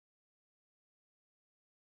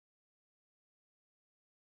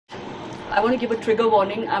I want to give a trigger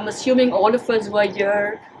warning. I'm assuming all of us who are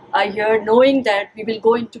here knowing that we will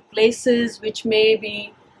go into places which may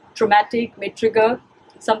be traumatic, may trigger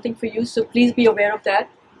something for you, so please be aware of that.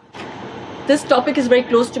 This topic is very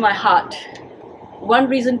close to my heart. One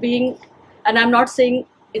reason being, and I'm not saying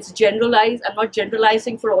it's generalized, I'm not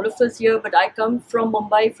generalizing for all of us here, but I come from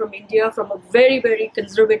Mumbai, from India, from a very, very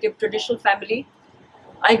conservative, traditional family.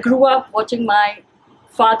 I grew up watching my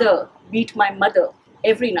father beat my mother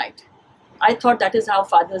every night. I thought that is how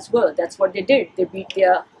fathers were. That's what they did. They beat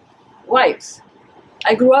their wives.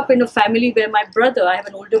 I grew up in a family where my brother, I have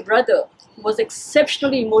an older brother, was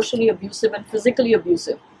exceptionally emotionally abusive and physically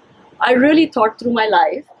abusive. I really thought through my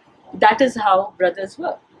life, that is how brothers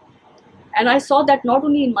were. And I saw that not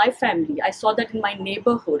only in my family, I saw that in my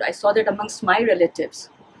neighborhood, I saw that amongst my relatives.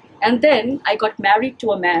 And then I got married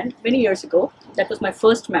to a man many years ago. That was my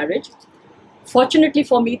first marriage. Fortunately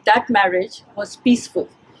for me, that marriage was peaceful.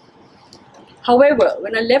 However,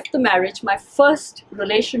 when I left the marriage, my first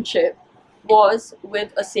relationship was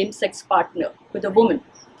with a same-sex partner, with a woman.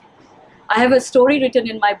 I have a story written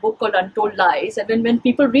in my book called Untold Lies, and when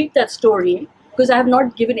people read that story, because I have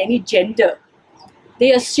not given any gender,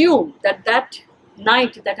 they assume that that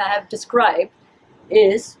night that I have described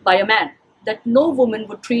is by a man, that no woman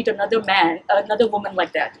would treat another woman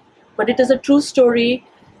like that. But it is a true story,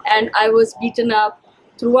 and I was beaten up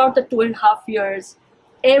throughout the 2.5 years.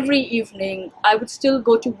 Every evening, I would still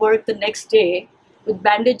go to work the next day with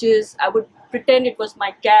bandages. I would pretend it was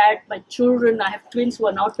my cat, my children. I have twins who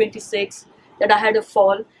are now 26, that I had a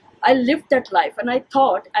fall. I lived that life, and I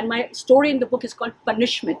thought, and my story in the book is called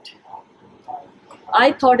Punishment.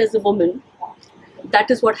 I thought as a woman,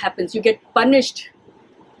 that is what happens. You get punished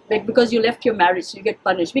because you left your marriage, so you get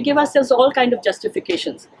punished. We give ourselves all kinds of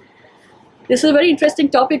justifications. This is a very interesting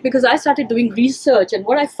topic because I started doing research, and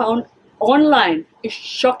what I found online is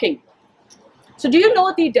shocking. So do you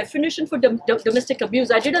know the definition for domestic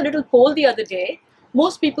abuse? I did a little poll the other day.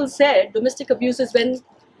 Most people said domestic abuse is when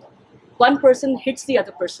one person hits the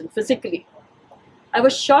other person physically. I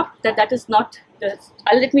was shocked that that is not the...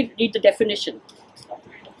 let me read the definition.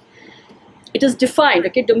 It is defined,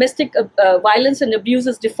 okay, domestic violence and abuse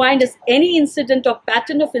is defined as any incident or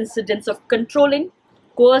pattern of incidents of controlling,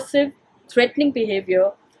 coercive, threatening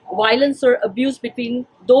behavior, violence or abuse between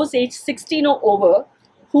those aged 16 or over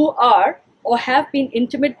who are or have been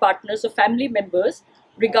intimate partners or family members,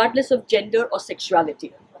 regardless of gender or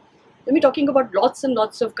sexuality. We're talking about lots and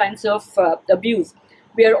lots of kinds of abuse.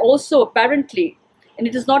 We are also apparently, and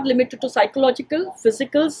it is not limited to psychological,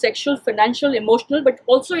 physical, sexual, financial, emotional, but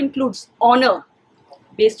also includes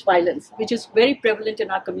honor-based violence, which is very prevalent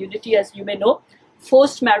in our community, as you may know.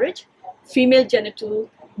 Forced marriage, female genital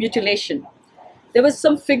mutilation. There were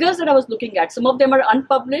some figures that I was looking at. Some of them are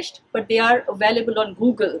unpublished, but they are available on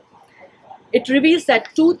Google. It reveals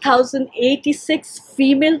that 2,086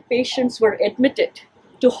 female patients were admitted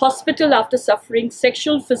to hospital after suffering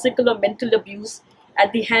sexual, physical, or mental abuse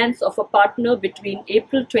at the hands of a partner between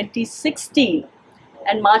April 2016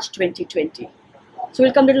 and March 2020. So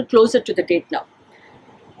we'll come a little closer to the date now.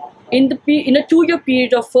 In a 2-year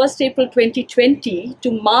period of 1st April 2020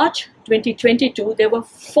 to March 2022, there were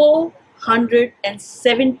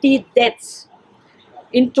 470 deaths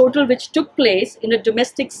in total, which took place in a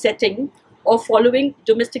domestic setting or following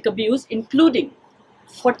domestic abuse, including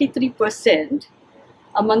 43%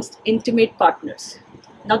 amongst intimate partners.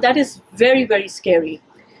 Now that is very, very scary.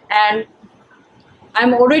 And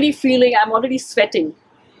I'm already sweating.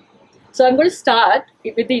 So I'm going to start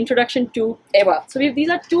with the introduction to Eva. So these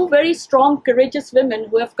are two very strong, courageous women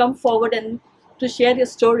who have come forward and to share their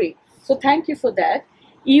story. So thank you for that.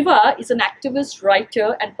 Eva is an activist,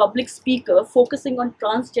 writer, and public speaker focusing on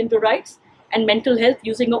transgender rights and mental health,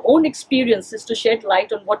 using her own experiences to shed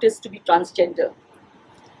light on what is to be transgender.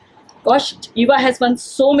 Gosh, Eva has won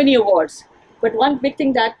so many awards, but one big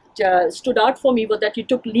thing that stood out for me was that you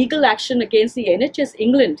took legal action against the NHS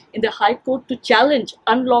England in the High Court to challenge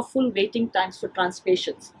unlawful waiting times for trans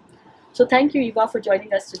patients. So thank you, Eva, for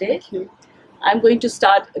joining us today. Thank you. I'm going to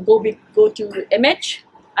go to MH.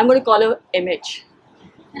 I'm going to call her MH.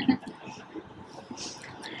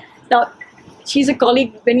 Now, she's a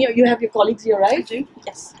colleague. When you have your colleagues here, right?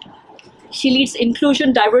 Yes. She leads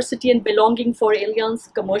inclusion, diversity, and belonging for Allianz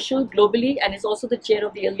Commercial globally, and is also the chair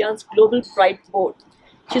of the Allianz Global Pride Board.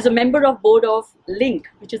 She's a member of board of Link,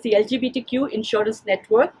 which is the LGBTQ insurance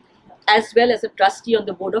network, as well as a trustee on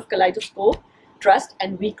the board of Kaleidoscope Trust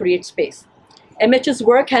and We Create Space. MH's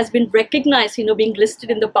work has been recognized, being listed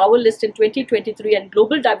in the Power List in 2023 and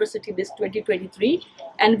Global Diversity List 2023,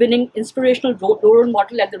 and winning Inspirational Role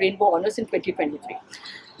Model at the Rainbow Honors in 2023.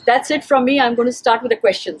 That's it from me. I'm going to start with the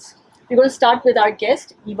questions. We're going to start with our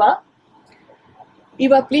guest, Eva.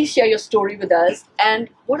 Eva, please share your story with us. And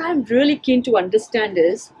what I'm really keen to understand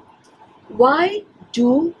is, why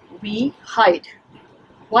do we hide?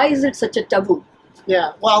 Why is it such a taboo?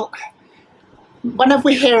 Yeah, well, whenever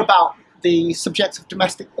we hear about the subject of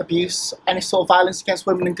domestic abuse, any sort of violence against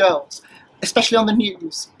women and girls, especially on the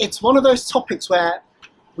news, it's one of those topics where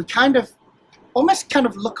we almost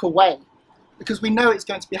look away, because we know it's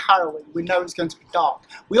going to be harrowing, we know it's going to be dark.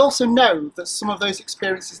 We also know that some of those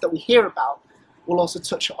experiences that we hear about will also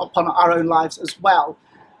touch upon our own lives as well.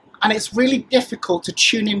 And it's really difficult to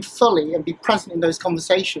tune in fully and be present in those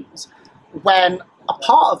conversations when a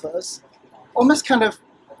part of us almost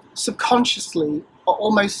subconsciously are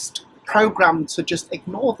almost programmed to just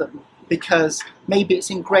ignore them, because maybe it's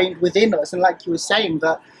ingrained within us, and like you were saying,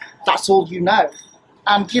 that's all you know.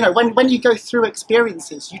 And when you go through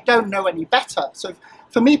experiences, you don't know any better. So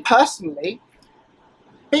for me personally,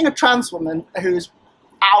 being a trans woman who's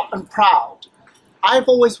out and proud, I've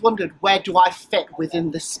always wondered, where do I fit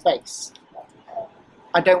within this space?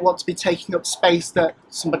 I don't want to be taking up space that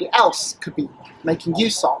somebody else could be making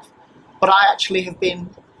use of. But I actually have been,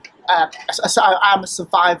 I'm a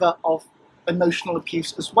survivor of emotional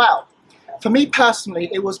abuse as well. For me personally,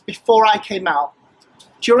 it was before I came out,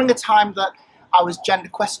 during a time that I was gender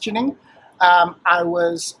questioning, I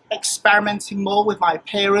was experimenting more with my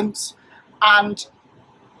appearance, and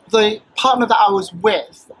the partner that I was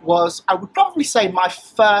with was, I would probably say, my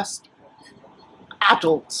first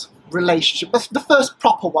adult relationship, the first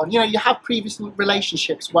proper one. You have previous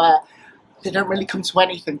relationships where they don't really come to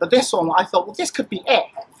anything, but this one, I thought, well, this could be it.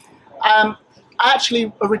 I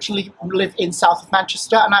actually originally lived in south of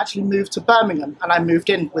Manchester, and I actually moved to Birmingham, and I moved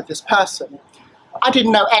in with this person. I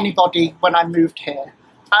didn't know anybody when I moved here,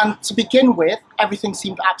 and to begin with, everything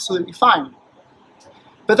seemed absolutely fine.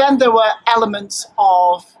 But then there were elements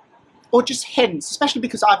of, or just hints, especially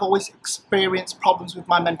because I've always experienced problems with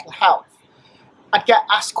my mental health. I'd get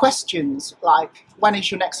asked questions like, when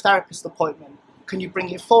is your next therapist appointment? Can you bring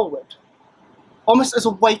it forward? Almost as a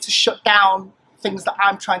way to shut down things that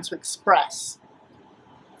I'm trying to express,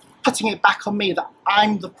 putting it back on me that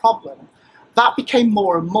I'm the problem. That became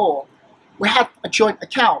more and more. We had a joint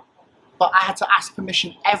account, but I had to ask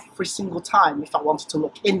permission every single time if I wanted to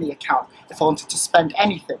look in the account, if I wanted to spend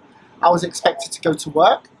anything. I was expected to go to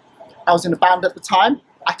work. I was in a band at the time.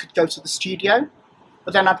 I could go to the studio,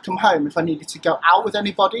 but then I'd come home. If I needed to go out with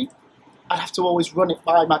anybody, I'd have to always run it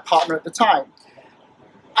by my partner at the time.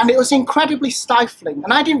 And it was incredibly stifling,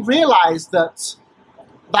 and I didn't realise that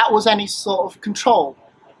was any sort of control.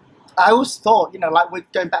 I always thought, like we're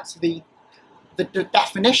going back to the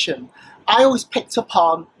definition, I always picked up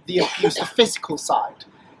on the abuse, the physical side.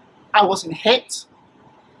 I wasn't hit,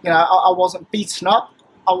 I wasn't beaten up,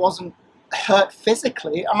 I wasn't hurt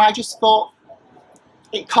physically, and I just thought,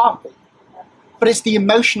 it can't be. But it's the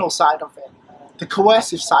emotional side of it, the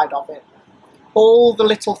coercive side of it, all the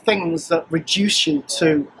little things that reduce you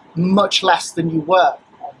to much less than you were.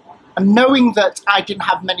 And knowing that I didn't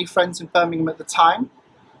have many friends in Birmingham at the time,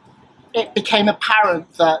 it became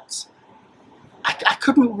apparent that I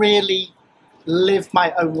couldn't really live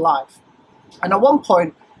my own life. And at one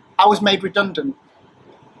point, I was made redundant.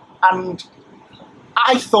 And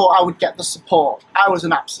I thought I would get the support. I was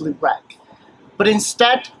an absolute wreck. But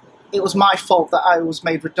instead, it was my fault that I was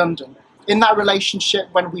made redundant. In that relationship,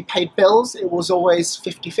 when we paid bills, it was always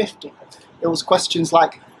 50-50. It was questions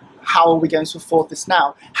like, how are we going to afford this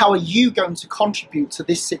now? How are you going to contribute to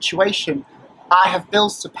this situation? I have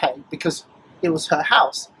bills to pay because it was her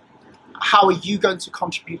house. How are you going to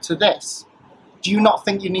contribute to this? Do you not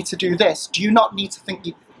think you need to do this? Do you not need to think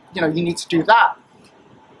you need to do that?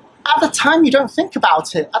 At the time, you don't think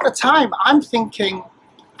about it. At the time, I'm thinking,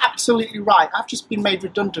 absolutely right, I've just been made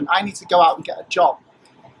redundant. I need to go out and get a job.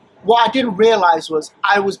 What I didn't realise was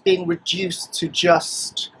I was being reduced to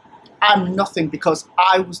just, I'm nothing because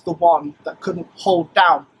I was the one that couldn't hold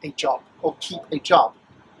down a job or keep a job.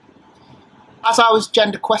 As I was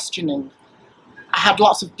gender questioning, I had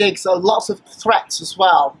lots of digs, lots of threats as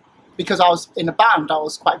well. Because I was in a band, I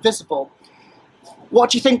was quite visible. What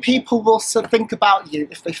do you think people will think about you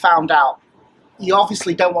if they found out? You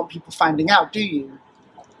obviously don't want people finding out, do you?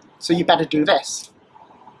 So you better do this.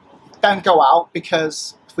 Don't go out,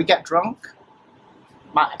 because if we get drunk,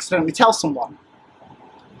 I might accidentally tell someone.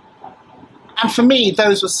 And for me,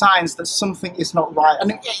 those were signs that something is not right.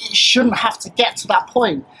 And it shouldn't have to get to that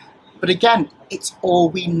point. But again, it's all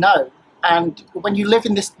we know. And when you live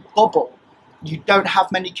in this bubble, you don't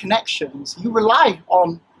have many connections. You rely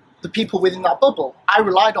on the people within that bubble. I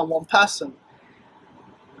relied on one person.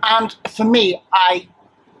 And for me, I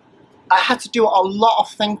I had to do a lot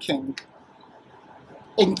of thinking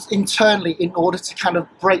internally in order to kind of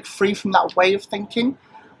break free from that way of thinking.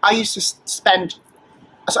 I used to spend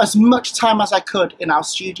as much time as I could in our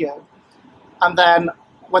studio, and then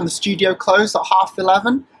when the studio closed at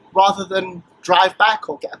 11:30, rather than drive back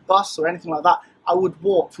or get a bus or anything like that, I would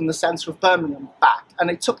walk from the centre of Birmingham back, and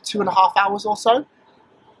it took 2.5 hours or so.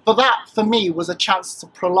 But that, for me, was a chance to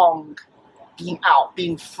prolong being out,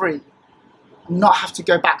 being free, not have to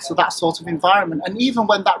go back to that sort of environment. And even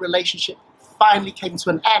when that relationship finally came to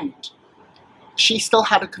an end, she still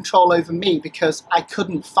had a control over me because I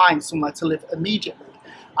couldn't find somewhere to live immediately.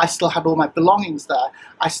 I still had all my belongings there.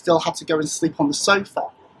 I still had to go and sleep on the sofa.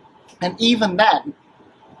 And even then,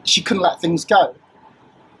 she couldn't let things go.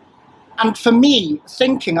 And for me,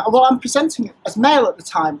 thinking, well, I'm presenting as male at the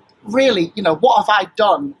time, really, you know, what have I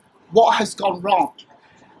done? What has gone wrong?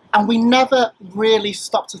 And we never really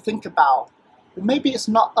stopped to think about, well, maybe it's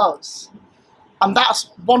not us. And that's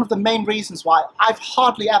one of the main reasons why I've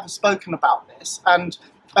hardly ever spoken about this. And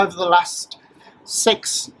over the last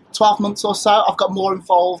 12 months or so, I've got more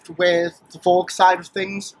involved with the Vogue side of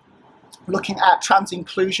things, looking at trans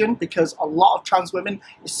inclusion, because a lot of trans women,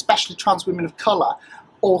 especially trans women of colour,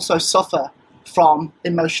 also suffer from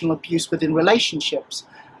emotional abuse within relationships.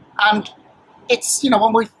 And it's, you know,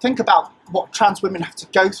 when we think about what trans women have to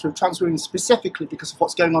go through, trans women specifically because of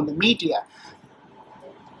what's going on in the media,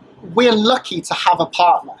 we're lucky to have a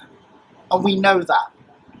partner, and we know that.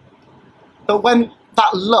 But when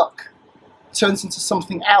that look turns into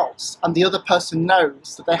something else, and the other person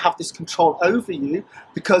knows that they have this control over you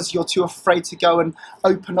because you're too afraid to go and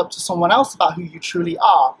open up to someone else about who you truly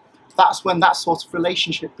are, that's when that sort of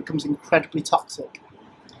relationship becomes incredibly toxic.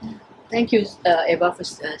 Thank you, Eva, for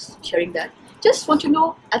sharing that. Just want to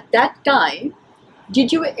know, at that time,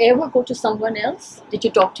 did you ever go to someone else? Did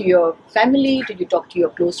you talk to your family? Did you talk to your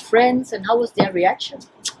close friends? And how was their reaction?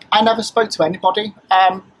 I never spoke to anybody.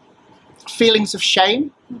 Feelings of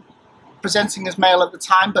shame, presenting as male at the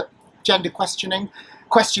time, but gender questioning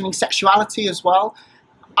sexuality as well.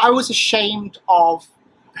 I was ashamed of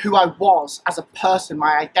who I was as a person,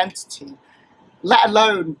 my identity, let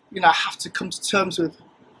alone, you know, have to come to terms with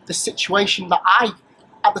the situation that I,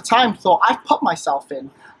 at the time, thought I've put myself in.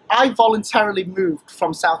 I voluntarily moved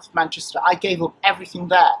from south of Manchester. I gave up everything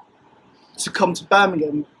there to come to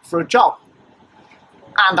Birmingham for a job.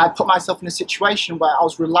 And I put myself in a situation where I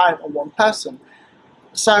was reliant on one person.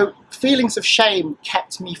 So feelings of shame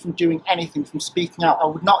kept me from doing anything, from speaking out. I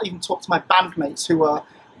would not even talk to my bandmates, who were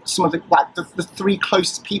some of the three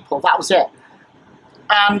closest people. That was it.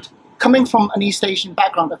 And coming from an East Asian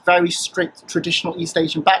background, a very strict traditional East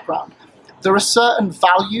Asian background, there are certain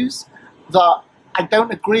values that I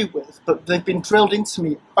don't agree with, but they've been drilled into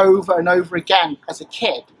me over and over again as a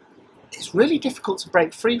kid. It's really difficult to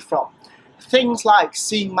break free from. Things like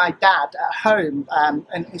seeing my dad at home,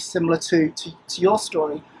 and it's similar to your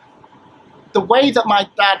story. The way that my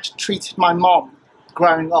dad treated my mom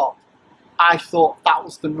growing up, I thought that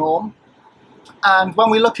was the norm. And when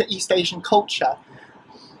we look at East Asian culture,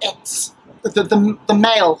 it's the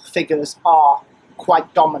male figures are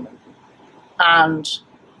quite dominant. And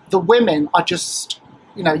the women are just,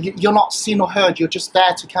 you know, you're not seen or heard, you're just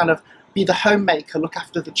there to kind of be the homemaker, look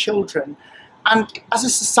after the children. And as a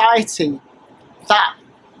society, that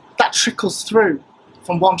trickles through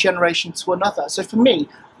from one generation to another. So for me,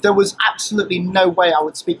 there was absolutely no way I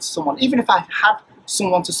would speak to someone. Even if I had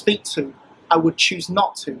someone to speak to, I would choose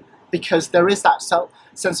not to, because there is that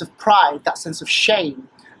sense of pride, that sense of shame,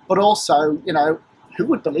 but also, you know, who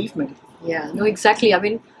would believe me? Yeah, no, exactly. I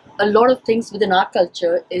mean, a lot of things within our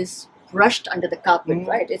culture is brushed under the carpet,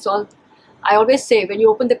 right? It's all, I always say, when you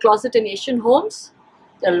open the closet in Asian homes,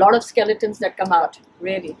 there are a lot of skeletons that come out,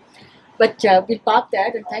 really. But we'll park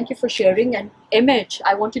that, and thank you for sharing. And Image,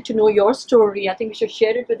 I wanted to know your story. I think we should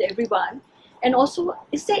share it with everyone. And also,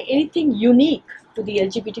 is there anything unique to the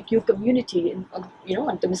LGBTQ community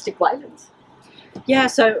on domestic violence? Yeah,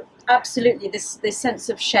 so absolutely, this sense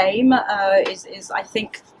of shame is I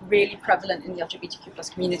think really prevalent in the LGBTQ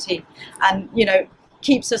plus community, and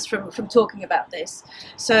keeps us from talking about this.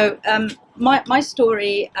 So my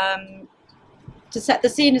story, to set the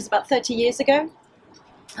scene, is about 30 years ago.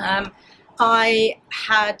 I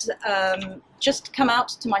had just come out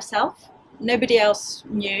to myself. Nobody else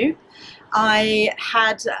knew. I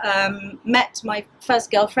had met my first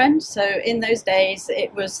girlfriend. So in those days,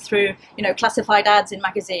 it was through classified ads in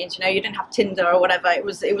magazines. You didn't have Tinder or whatever. It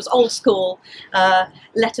was old school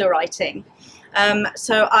letter writing.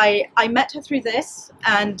 So I met her through this,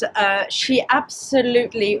 and she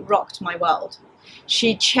absolutely rocked my world.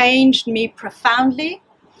 She changed me profoundly.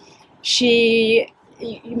 She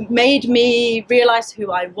made me realize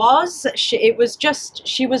who I was. She was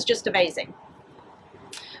just amazing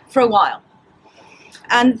for a while.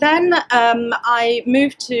 And then I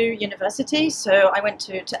moved to university, so I went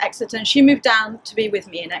to Exeter, and she moved down to be with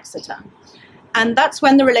me in Exeter. And that's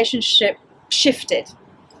when the relationship shifted.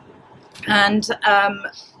 And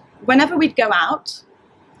whenever we'd go out,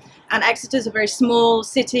 and Exeter's a very small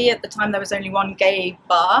city, at the time there was only one gay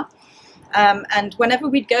bar, and whenever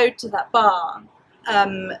we'd go to that bar,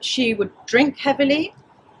 she would drink heavily,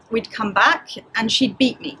 we'd come back, and she'd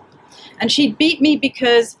beat me. And she'd beat me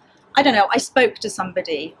because, I don't know, I spoke to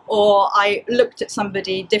somebody, or I looked at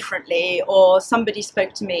somebody differently, or somebody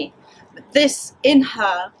spoke to me. But this in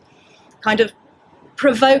her kind of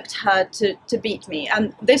provoked her to beat me.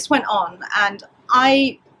 And this went on, and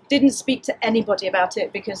I didn't speak to anybody about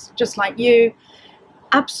it because, just like you,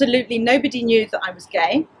 absolutely nobody knew that I was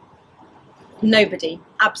gay. Nobody,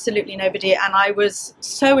 absolutely nobody. And I was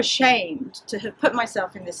so ashamed to have put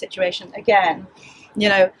myself in this situation again. You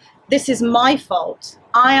know, this is my fault.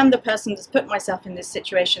 I am the person that's put myself in this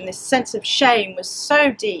situation. This sense of shame was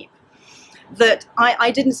so deep that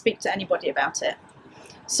I didn't speak to anybody about it.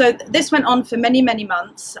 So this went on for many, many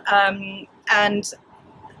months, and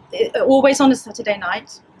always on a Saturday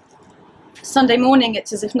night. Sunday morning,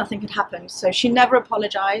 it's as if nothing had happened. So she never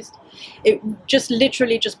apologized. It just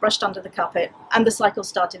literally just brushed under the carpet, and the cycle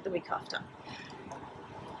started the week after.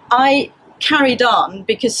 I carried on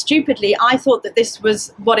because stupidly I thought that this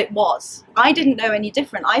was what it was. I didn't know any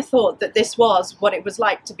different. I thought that this was what it was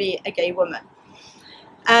like to be a gay woman.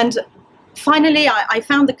 And finally I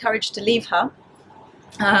found the courage to leave her,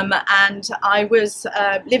 and I was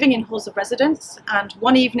living in halls of residence, and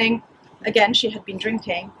one evening, again, she had been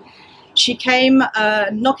drinking. She came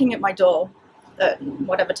knocking at my door at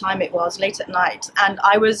whatever time it was, late at night, and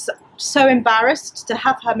I was so embarrassed to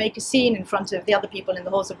have her make a scene in front of the other people in the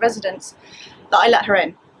halls of residence that I let her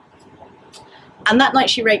in. And that night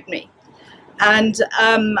she raped me. And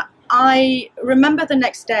I remember the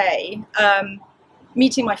next day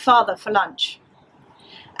meeting my father for lunch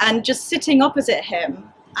and just sitting opposite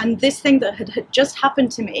him, and this thing that had just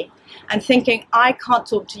happened to me, and thinking, I can't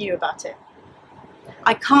talk to you about it.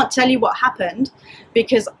 I can't tell you what happened,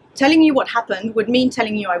 because telling you what happened would mean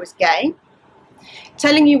telling you I was gay.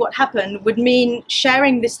 Telling you what happened would mean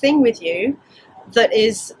sharing this thing with you that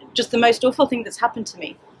is just the most awful thing that's happened to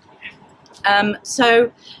me.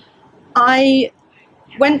 So I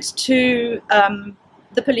went to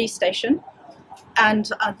the police station,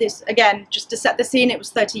 and this, again, just to set the scene, it was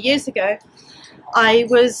 30 years ago. I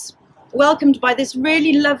was welcomed by this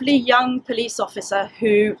really lovely young police officer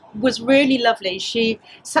who was really lovely. She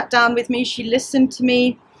sat down with me, she listened to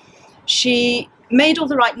me, she made all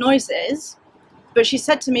the right noises, but she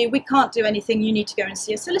said to me, we can't do anything, you need to go and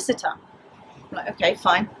see a solicitor. I'm like, okay,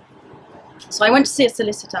 fine. So I went to see a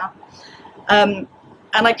solicitor, and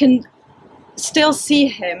I can still see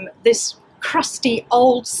him, this crusty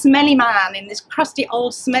old smelly man in this crusty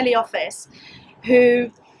old smelly office,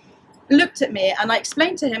 who looked at me, and I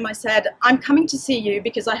explained to him, I said, I'm coming to see you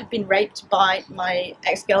because I have been raped by my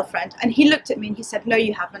ex-girlfriend. And he looked at me and he said, no,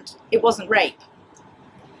 you haven't. It wasn't rape.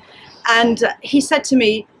 And he said to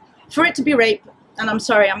me, for it to be rape, and I'm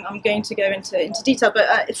sorry, I'm going to go into detail,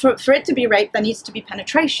 but for it to be rape, there needs to be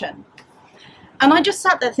penetration. And I just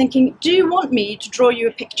sat there thinking, do you want me to draw you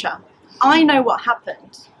a picture? I know what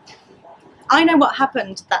happened. I know what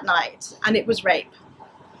happened that night, and it was rape.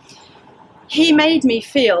 He made me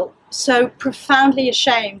feel so profoundly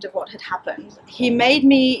ashamed of what had happened. He made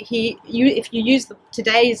me, if you use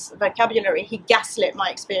today's vocabulary, he gaslit my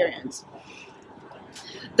experience.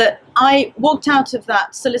 That I walked out of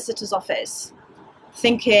that solicitor's office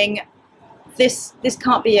thinking, this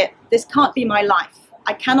can't be it. This can't be my life.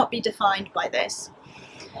 I cannot be defined by this.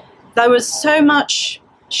 There was so much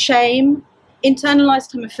shame,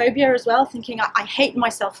 internalized homophobia as well, thinking I hate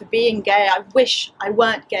myself for being gay. I wish I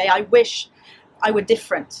weren't gay. I wish I were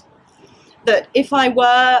different. That if I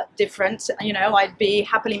were different, you know, I'd be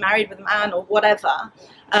happily married with a man or whatever,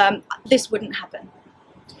 this wouldn't happen.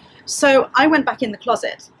 So I went back in the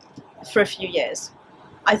closet for a few years.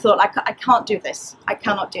 I thought, I can't do this. I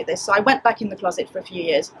cannot do this. So I went back in the closet for a few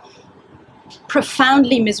years.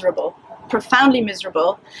 Profoundly miserable.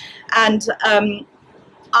 And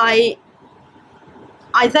I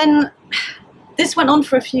then, this went on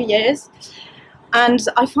for a few years, and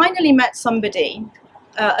I finally met somebody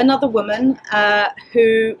another woman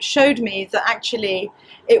who showed me that actually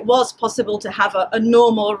it was possible to have a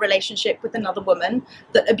normal relationship with another woman,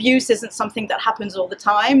 that abuse isn't something that happens all the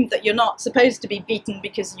time, that you're not supposed to be beaten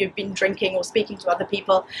because you've been drinking or speaking to other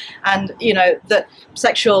people, and you know that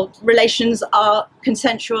sexual relations are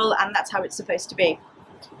consensual and that's how it's supposed to be.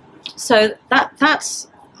 So that's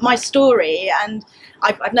my story, and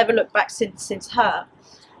I've never looked back since her.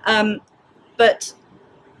 But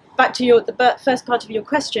back to the first part of your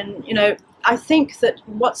question, you know, I think that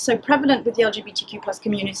what's so prevalent with the LGBTQ plus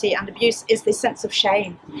community and abuse is this sense of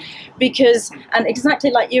shame, because, and exactly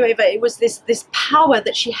like you, Ava, it was this power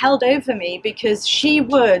that she held over me, because she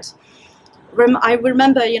would, I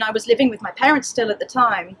remember, you know, I was living with my parents still at the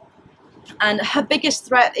time, and her biggest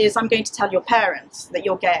threat is, I'm going to tell your parents that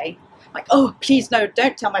you're gay. Like, oh, please no,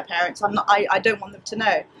 don't tell my parents. I don't want them to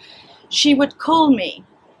know. She would call me.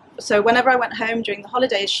 So whenever I went home during the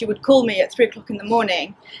holidays, she would call me at 3 o'clock in the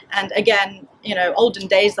morning. And again, you know, olden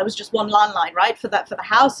days, there was just one landline, right, for the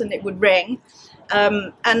house, and it would ring.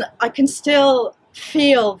 And I can still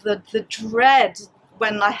feel the dread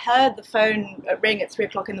when I heard the phone ring at 3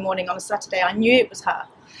 o'clock in the morning on a Saturday. I knew it was her.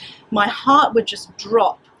 My heart would just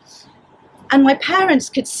drop. And my parents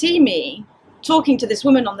could see me talking to this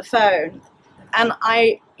woman on the phone, and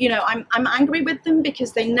I'm angry with them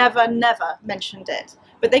because they never mentioned it.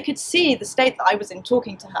 But they could see the state that I was in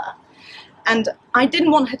talking to her. And I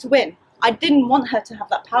didn't want her to win. I didn't want her to have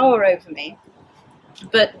that power over me.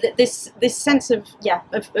 But this sense of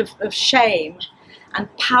shame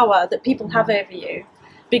and power that people have over you,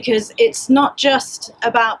 because it's not just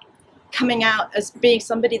about coming out as being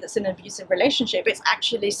somebody that's in an abusive relationship. It's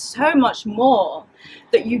actually so much more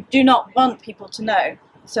that you do not want people to know.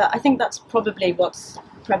 So I think that's probably what's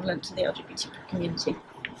prevalent to the LGBT community.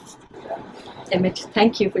 Emmett,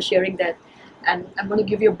 thank you for sharing that. And I'm going to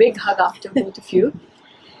give you a big hug after both of you.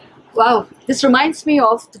 Wow, this reminds me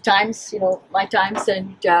of the times, you know, my times,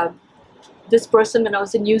 and this person when I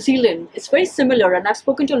was in New Zealand. It's very similar, and I've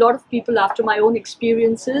spoken to a lot of people after my own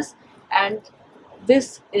experiences, and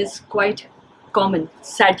this is quite common,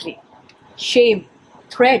 sadly. Shame,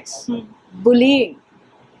 threats, bullying.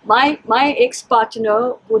 My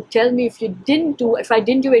ex-partner would tell me if I didn't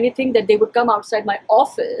do anything, that they would come outside my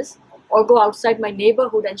office or go outside my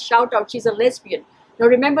neighborhood and shout out, she's a lesbian. Now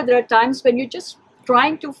remember, there are times when you're just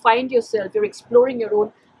trying to find yourself, you're exploring your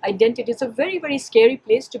own identity. It's a very, very scary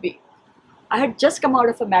place to be. I had just come out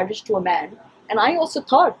of a marriage to a man, and I also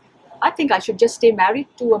thought, I think I should just stay married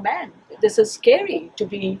to a man. This is scary to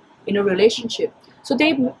be in a relationship. So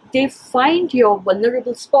they find your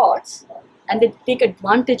vulnerable spots and they take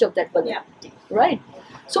advantage of that vulnerability, right?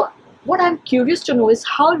 So what I'm curious to know is,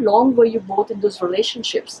 how long were you both in those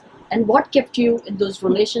relationships, and what kept you in those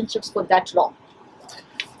relationships for that long?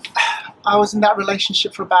 I was in that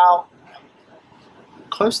relationship for about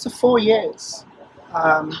close to 4 years.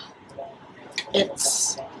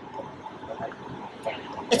 It's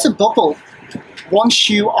a bubble. Once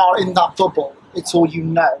you are in that bubble, it's all you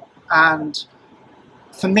know. And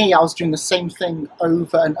for me, I was doing the same thing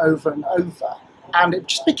over and over and over, and it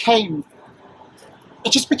just became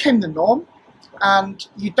the norm. And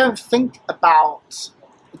you don't think about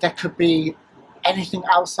there could be anything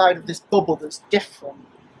outside of this bubble that's different.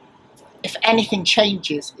 If anything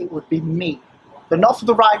changes, it would be me, but not for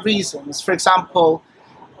the right reasons. For example,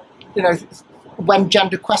 you know, when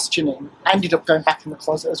gender questioning, I ended up going back in the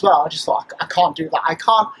closet as well. I just thought, I can't do that. I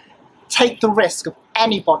can't take the risk of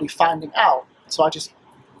anybody finding out. So I just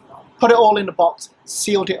put it all in a box,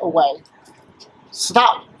 sealed it away. So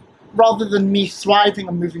that, rather than me thriving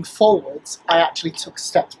and moving forwards, I actually took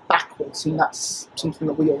steps backwards, and that's something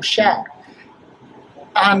that we all share.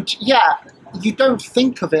 And yeah, you don't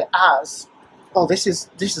think of it as, oh, this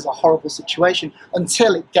is a horrible situation,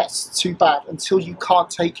 until it gets too bad, until you can't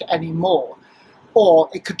take it anymore. Or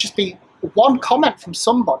it could just be one comment from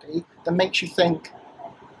somebody that makes you think,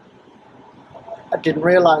 I didn't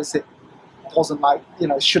realise it wasn't like, you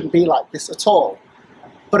know, it shouldn't be like this at all.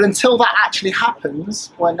 But until that actually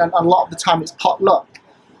happens, when a lot of the time it's pot luck,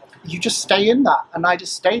 you just stay in that. And I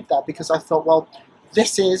just stayed there because I thought, well,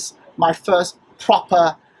 this is my first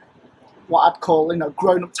proper, what I'd call, you know,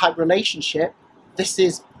 grown-up type relationship. This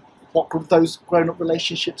is what those grown-up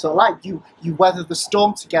relationships are like. You weather the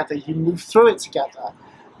storm together, you move through it together.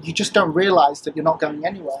 You just don't realise that you're not going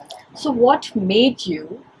anywhere. So what made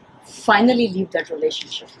you finally leave that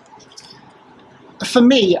relationship? For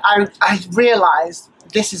me, I realised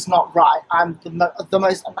this is not right. I'm the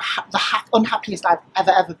most unhappiest I've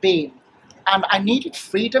ever been. And I needed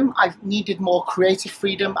freedom. I needed more creative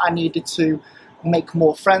freedom. I needed to make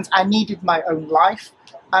more friends. I needed my own life.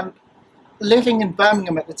 And living in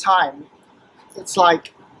Birmingham at the time, it's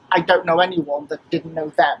like I don't know anyone that didn't know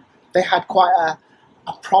them. They had quite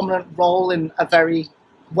a prominent role in a very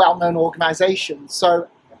well-known organisation. So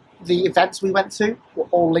the events we went to were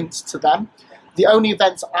all linked to them. The only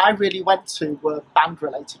events I really went to were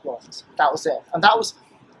band-related ones. That was it. And that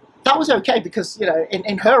was okay because, you know,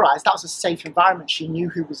 in her eyes, that was a safe environment. She knew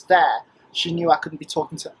who was there. She knew I couldn't be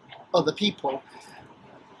talking to other people.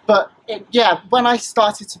 But yeah, when I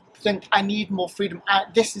started to think I need more freedom,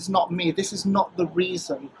 this is not me. This is not the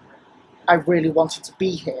reason I really wanted to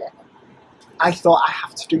be here. I thought I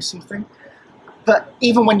have to do something. But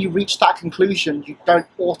even when you reach that conclusion, you don't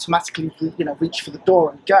automatically, you know, reach for the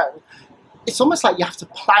door and go. It's almost like you have to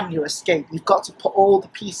plan your escape. You've got to put all the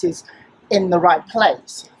pieces in the right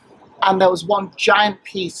place. And there was one giant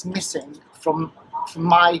piece missing from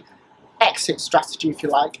my exit strategy, if you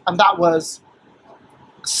like, and that was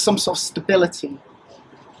some sort of stability.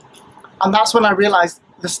 And that's when I realized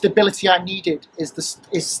the stability I needed is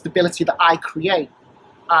stability that I create.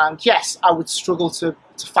 And yes, I would struggle to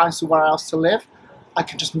find somewhere else to live. I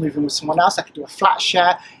could just move in with someone else. I could do a flat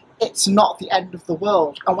share. It's not the end of the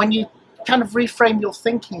world. And when you kind of reframe your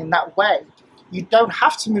thinking in that way, you don't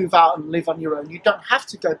have to move out and live on your own. You don't have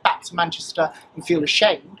to go back to Manchester and feel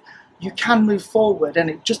ashamed. You can move forward, and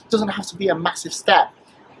it just doesn't have to be a massive step.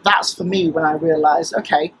 That's for me when I realized,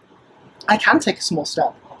 okay, I can take a small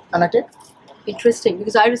step, and I did. Interesting,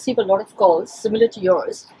 because I receive a lot of calls similar to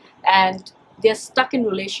yours, and they're stuck in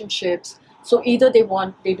relationships. So either they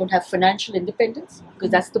don't have financial independence, because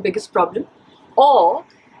that's the biggest problem, or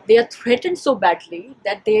they are threatened so badly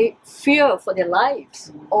that they fear for their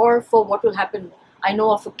lives or for what will happen. I know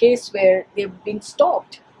of a case where they've been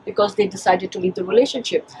stalked because they decided to leave the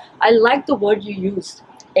relationship. I like the word you used,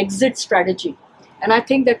 exit strategy. And I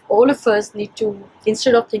think that all of us need to,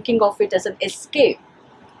 instead of thinking of it as an escape,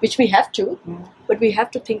 which we have to, but we have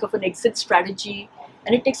to think of an exit strategy.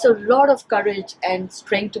 And it takes a lot of courage and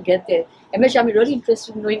strength to get there. Amish, I'm really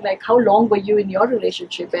interested in knowing, like, how long were you in your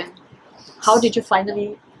relationship and how did you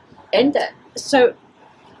finally end that? So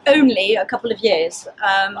only a couple of years,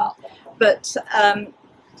 but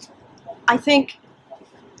I think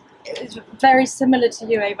it's very similar to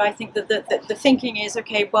you, Ava. I think that the thinking is,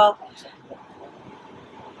 okay, well,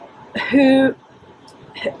 I'm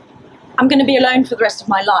going to be alone for the rest of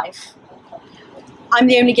my life. I'm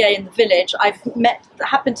the only gay in the village.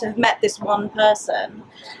 Happened to have met this one person,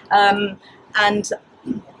 and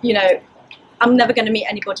you know, I'm never going to meet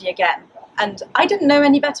anybody again. And I didn't know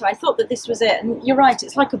any better. I thought that this was it. And you're right,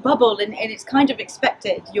 it's like a bubble, and it's kind of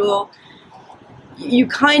expected. You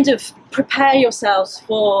kind of prepare yourselves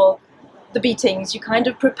for the beatings. You kind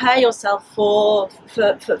of prepare yourself for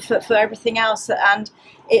everything else, and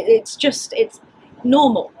it's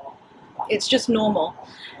normal. It's just normal.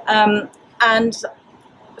 And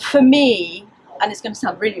for me, and it's going to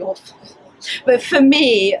sound really awful, but for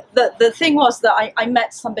me, the thing was that I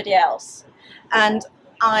met somebody else, and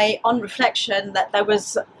on reflection, that there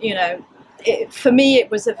was, you know, for me it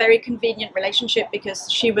was a very convenient relationship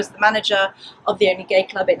because she was the manager of the only gay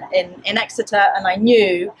club in Exeter, and I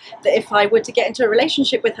knew that if I were to get into a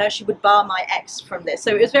relationship with her, she would bar my ex from this.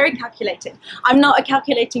 So it was very calculated. I'm not a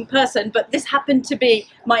calculating person, but this happened to be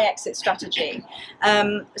my exit strategy.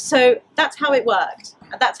 So that's how it worked.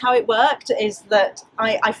 That's how it worked, is that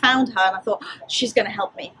I found her and I thought, she's going to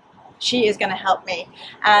help me. She is going to help me.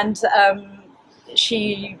 And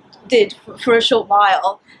she did for a short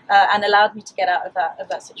while, and allowed me to get out of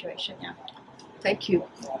that situation. Yeah. Thank you.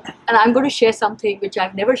 And I'm going to share something which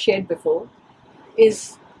I've never shared before.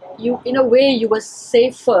 Is you, in a way, you were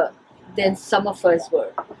safer than some of us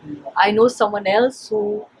were. I know someone else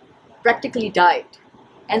who practically died,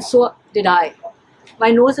 and so did I.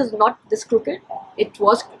 My nose is not this crooked.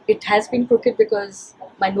 It has been crooked because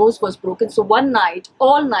my nose was broken. So one night,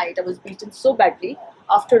 all night, I was beaten so badly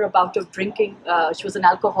after a bout of drinking. She was an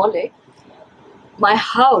alcoholic. My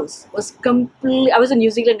house was completely, I was in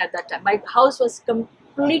New Zealand at that time. My house was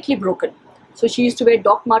completely broken. So she used to wear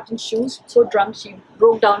Doc Martens shoes. So drunk, she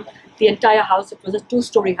broke down the entire house. It was a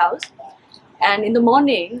 2-story house. And in the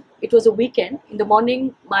morning, it was a weekend. In the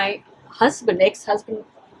morning, my husband, ex-husband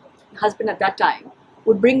at that time,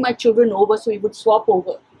 would bring my children over, so we would swap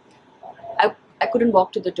over. I couldn't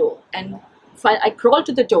walk to the door. And I crawled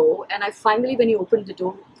to the door, and I finally, when he opened the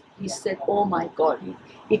door, he said, oh my God.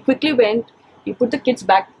 He quickly went, he put the kids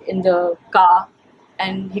back in the car,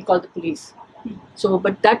 and he called the police. So,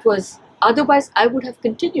 but that was, otherwise I would have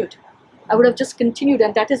continued. I would have just continued,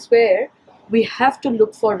 and that is where we have to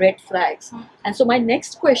look for red flags. And so my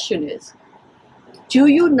next question is, do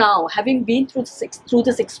you now, having been through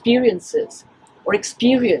this experience,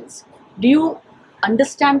 Do you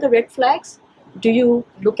understand the red flags? Do you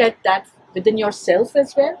look at that within yourself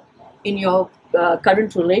as well, in your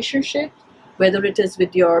current relationship, whether it is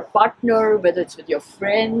with your partner, whether it's with your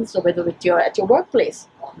friends, or whether it's at your workplace?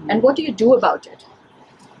 And what do you do about it?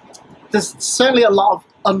 There's certainly a lot of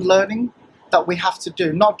unlearning that we have to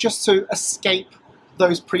do, not just to escape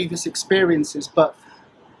those previous experiences, but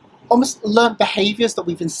almost learn behaviors that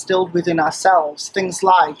we've instilled within ourselves. Things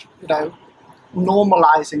like,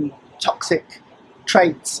 normalizing toxic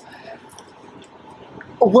traits.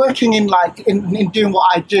 Working in doing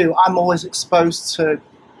what I do, I'm always exposed to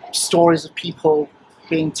stories of people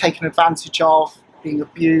being taken advantage of, being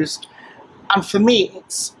abused. And for me,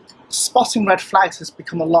 it's spotting red flags has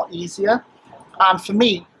become a lot easier. And for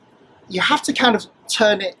me, you have to kind of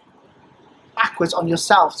turn it backwards on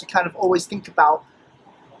yourself to kind of always think about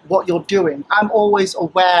what you're doing. I'm always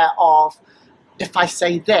aware of, if I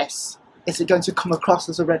say this, is it going to come across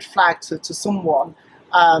as a red flag to someone?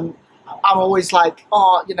 I'm always like,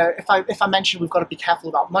 if I mention we've got to be careful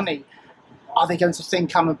about money, are they going to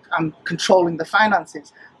think I'm controlling the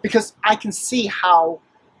finances? Because I can see how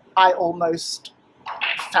I almost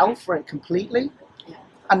fell for it completely.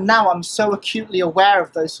 And now I'm so acutely aware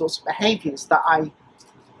of those sorts of behaviors that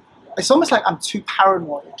it's almost like I'm too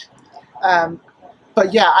paranoid.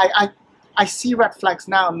 But yeah, I see red flags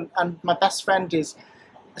now, and my best friend is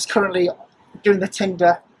currently doing the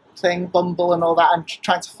Tinder thing, Bumble and all that, and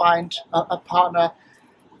trying to find a partner.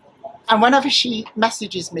 And whenever she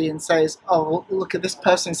messages me and says, oh, look at this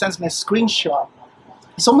person, and sends me a screenshot,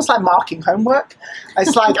 it's almost like marking homework.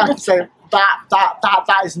 It's like I can say,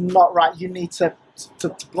 that is not right, you need to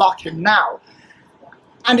block him now.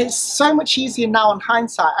 And it's so much easier now in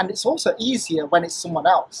hindsight, and it's also easier when it's someone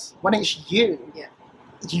else. When it's you,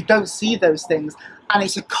 you don't see those things, and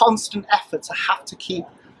it's a constant effort to have to keep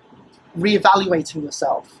reevaluating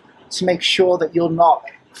yourself to make sure that you're not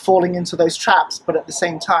falling into those traps, but at the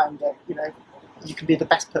same time that you can be the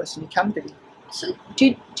best person you can be. So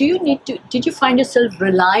did you find yourself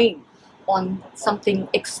relying on something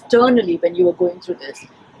externally when you were going through this?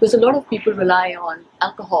 Because a lot of people rely on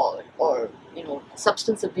alcohol or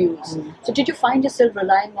substance abuse. So did you find yourself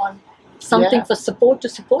relying on something for support to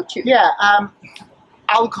support you? Yeah,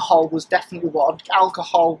 alcohol was definitely one.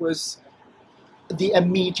 Alcohol was the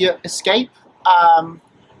immediate escape.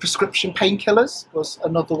 Prescription painkillers was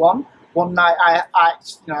another one. One night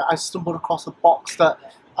I stumbled across a box that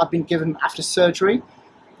I'd been given after surgery.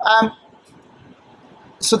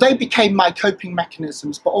 So they became my coping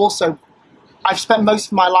mechanisms, but also I've spent most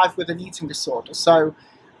of my life with an eating disorder. So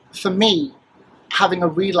for me, having a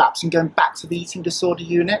relapse and going back to the eating disorder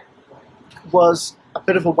unit was a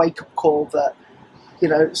bit of a wake-up call that,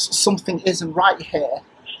 something isn't right here.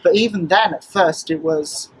 But even then, at first, it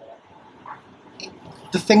was,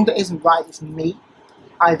 the thing that isn't right is me.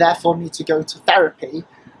 I therefore need to go to therapy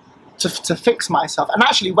to fix myself. And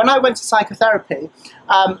actually, when I went to psychotherapy,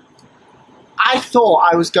 I thought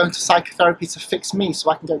I was going to psychotherapy to fix me so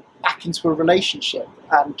I can go back into a relationship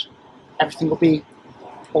and everything will be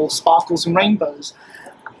all sparkles and rainbows.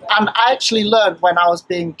 And I actually learned when I was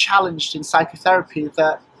being challenged in psychotherapy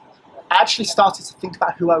that I actually started to think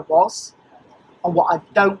about who I was and what I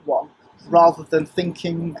don't want, rather than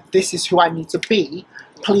thinking, this is who I need to be,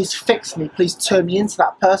 please fix me, please turn me into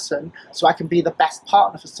that person so I can be the best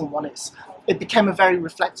partner for someone. It became a very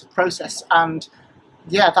reflective process, and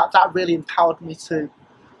yeah, that really empowered me to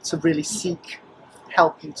really seek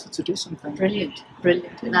help and to do something. Brilliant.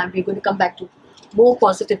 And we're going to come back to more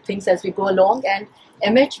positive things as we go along. And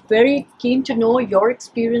Emmett, very keen to know your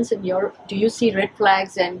experience and do you see red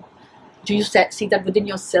flags, and do you see that within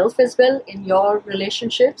yourself as well in your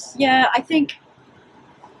relationships? Yeah, I think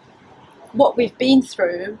what we've been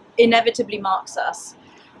through inevitably marks us.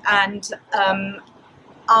 And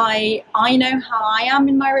I know how I am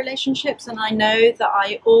in my relationships, and I know that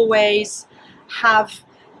I always have,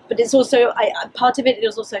 but it's also, part of it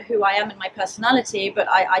is also who I am in my personality, but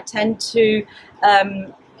I tend to,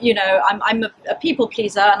 I'm a people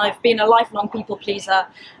pleaser, and I've been a lifelong people pleaser,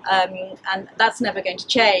 and that's never going to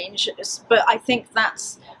change. But I think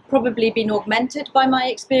that's probably been augmented by my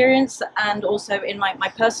experience, and also in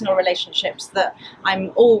my personal relationships, that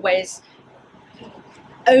I'm always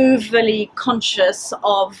overly conscious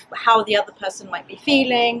of how the other person might be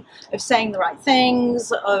feeling, of saying the right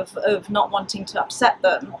things, of not wanting to upset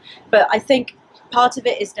them. But I think part of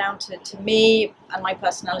it is down to me and my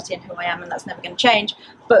personality and who I am, and that's never going to change.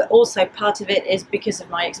 But also part of it is because of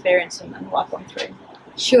my experience and what I've gone through.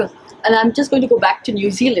 Sure. And I'm just going to go back to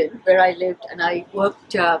New Zealand, where I lived, and I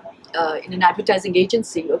worked in an advertising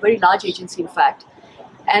agency, a very large agency in fact.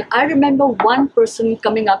 And I remember one person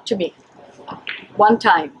coming up to me one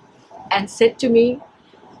time and said to me,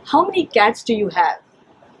 "How many cats do you have?"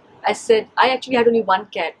 I said, "I actually had only one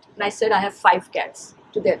cat." And I said, "I have 5 cats,"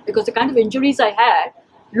 to them, because the kind of injuries I had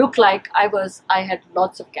looked like I had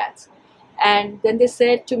lots of cats. And then they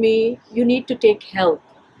said to me, "You need to take help,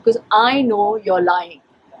 because I know you're lying.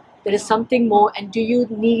 There is something more, and do you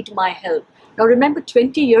need my help?" Now remember,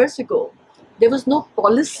 20 years ago, there was no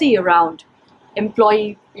policy around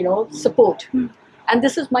employee, support. And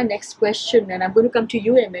this is my next question, and I'm going to come to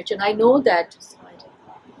you, Image. And I know that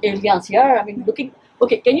aliens,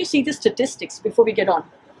 okay, can you see the statistics before we get on?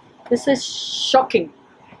 This is shocking.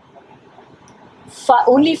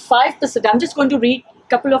 Only 5%. I'm just going to read a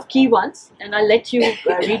couple of key ones, and I'll let you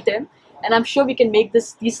read them. And I'm sure we can make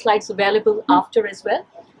these slides available after as well.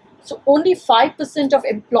 So only 5% of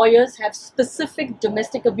employers have specific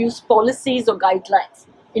domestic abuse policies or guidelines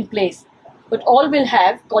in place, but all will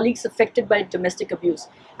have colleagues affected by domestic abuse.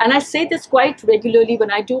 And I say this quite regularly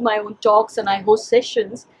when I do my own talks and I host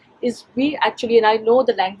sessions, is we actually, and I know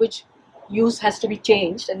the language use has to be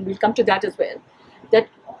changed, and we'll come to that as well, that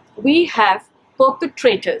we have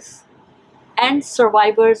perpetrators and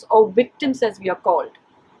survivors, or victims as we are called,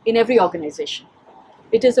 in every organization.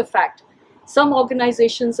 It is a fact. Some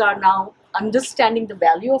organizations are now understanding the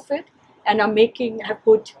value of it and have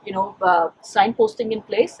put signposting in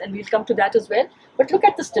place, and we'll come to that as well. But look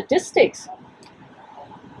at the statistics.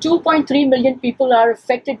 2.3 million people are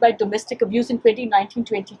affected by domestic abuse in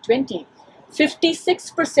 2019-2020.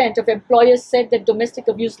 56% of employers said that domestic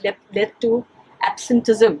abuse led to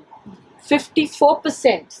absenteeism.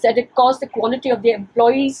 54% said it caused the quality of their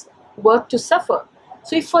employees' work to suffer.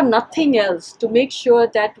 So if for nothing else, to make sure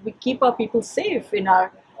that we keep our people safe in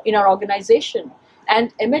our organization.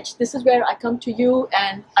 And Image, this is where I come to you,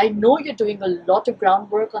 and I know you're doing a lot of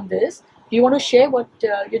groundwork on this. Do you want to share what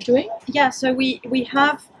you're doing? Yeah, so we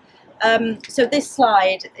have, so this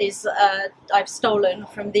slide is, I've stolen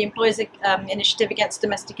from the Employers Initiative Against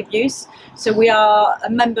Domestic Abuse. So we are a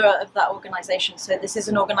member of that organisation. So this is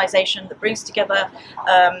an organisation that brings together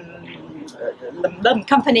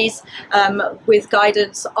companies with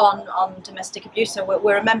guidance on domestic abuse. So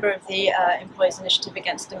we're a member of the Employers Initiative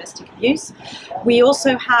Against Domestic Abuse. We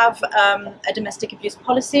also have a domestic abuse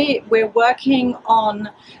policy. We're working on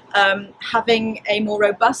having a more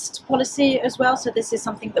robust policy as well. So this is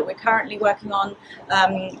something that we're currently working on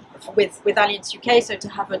with Allianz UK, so to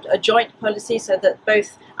have a joint policy so that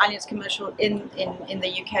both Allianz Commercial in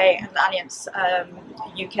the UK and Allianz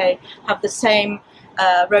UK have the same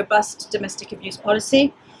robust domestic abuse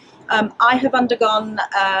policy. I have undergone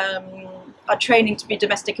a training to be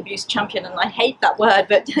domestic abuse champion, and I hate that word,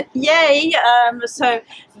 but yay!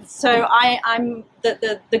 So I'm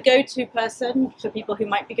the go-to person for people who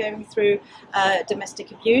might be going through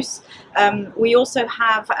domestic abuse. We also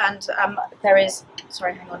have, and there is,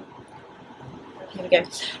 sorry, hang on. Here we go.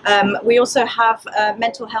 We also have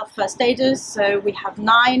mental health first aiders. So we have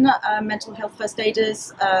 9 mental health first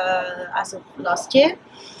aiders as of last year.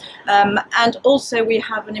 And also we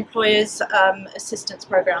have an employers assistance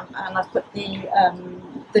program, and I've put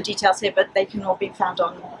the details here, but they can all be found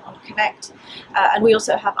on Connect. And we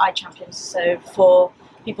also have iChampions. So for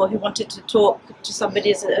people who wanted to talk to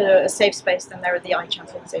somebody as a safe space, then there are the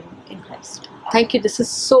iChampions in place. Thank you. This is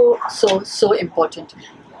so important.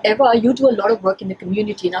 Eva, you do a lot of work in the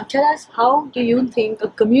community. Now tell us, how do you think a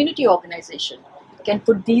community organization can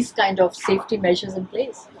put these kind of safety measures in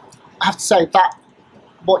place? I have to say that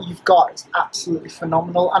what you've got is absolutely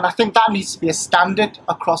phenomenal, and I think that needs to be a standard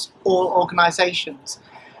across all organizations.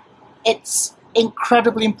 It's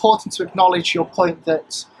incredibly important to acknowledge your point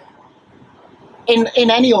that in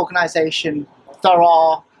any organization there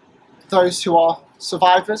are those who are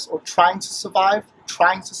survivors or trying to survive,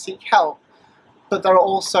 trying to seek help, but there are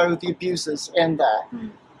also the abusers in there.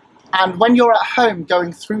 And when you're at home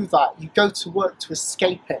going through that, you go to work to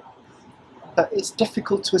escape it. But it's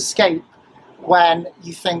difficult to escape when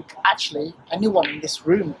you think, actually, anyone in this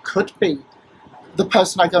room could be. The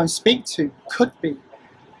person I go and speak to could be.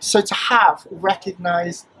 So to have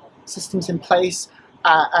recognised systems in place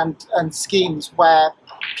and schemes where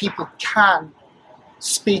people can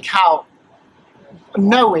speak out,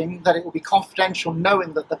 knowing that it will be confidential,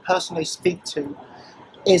 knowing that the person they speak to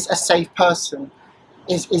is a safe person,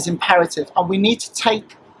 is imperative. And we need to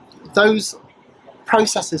take those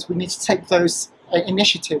processes, we need to take those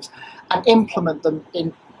initiatives and implement them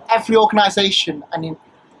in every organisation and in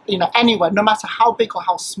anywhere, no matter how big or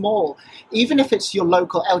how small, even if it's your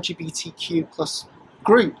local LGBTQ plus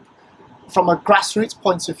group. From a grassroots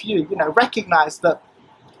point of view, recognise that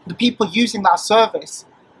the people using that service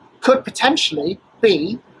could potentially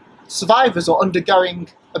be survivors or undergoing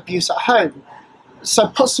abuse at home. So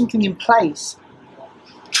put something in place.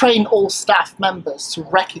 Train all staff members to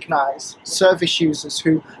recognise service users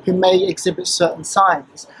who may exhibit certain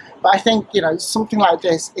signs. But I think, you know, something like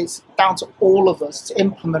this, it's down to all of us to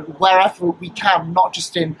implement wherever we can, not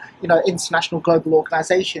just in, you know, international global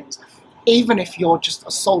organisations. Even if you're just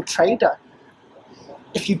a sole trader,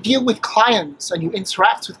 if you deal with clients and you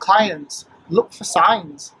interact with clients, look for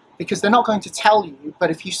signs, because they're not going to tell you.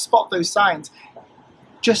 But if you spot those signs,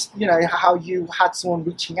 just, you know, how you had someone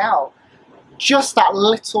reaching out, just that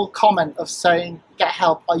little comment of saying, get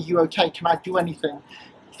help, are you okay, can I do anything?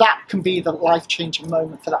 That can be the life-changing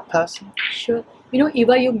moment for that person. Sure. You know,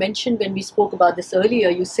 Eva, you mentioned when we spoke about this earlier,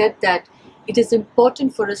 you said that it is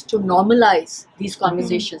important for us to normalize these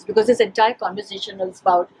conversations, because this entire conversation is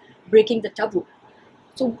about breaking the taboo.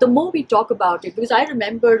 So the more we talk about it, because I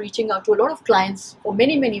remember reaching out to a lot of clients for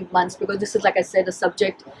many, many months, because this is, like I said, a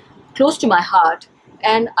subject close to my heart.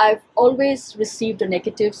 And I've always received a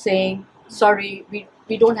negative saying, sorry,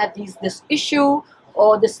 we don't have this issue,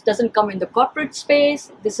 or this doesn't come in the corporate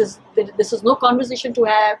space. This is no conversation to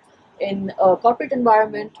have in a corporate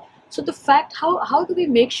environment. So the fact, how do we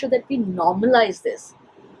make sure that we normalize this?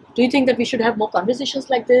 Do you think that we should have more conversations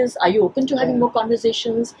like this? Are you open to having more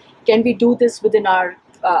conversations? Can we do this within our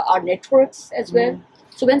networks as well?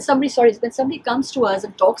 So when somebody comes to us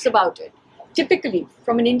and talks about it, typically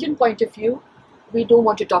from an Indian point of view, we don't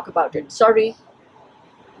want to talk about it. Sorry,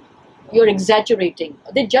 you're exaggerating.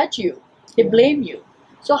 They judge you. They blame you.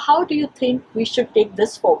 So how do you think we should take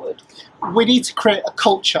this forward? We need to create a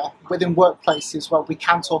culture within workplaces where we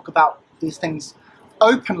can talk about these things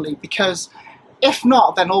openly, because if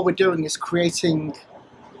not, then all we're doing is creating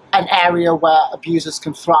an area where abusers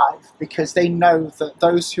can thrive, because they know that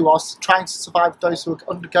those who are trying to survive, those who are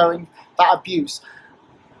undergoing that abuse,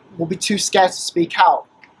 will be too scared to speak out.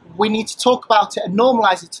 We need to talk about it and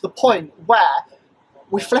normalise it to the point where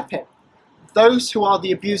we flip it. Those who are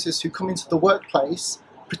the abusers who come into the workplace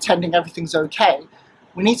pretending everything's okay,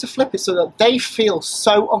 we need to flip it so that they feel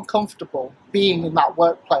so uncomfortable being in that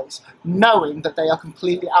workplace, knowing that they are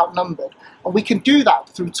completely outnumbered. And we can do that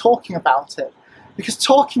through talking about it, because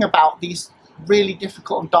talking about these really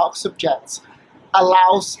difficult and dark subjects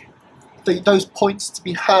allows those points to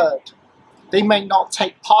be heard. They may not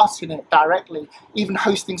take part in it directly. Even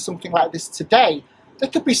hosting something like this today, there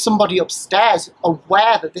could be somebody upstairs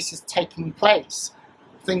aware that this is taking place,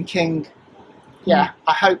 thinking, yeah,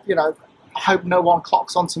 I hope no one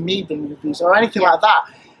clocks onto me being an abuser or anything like that.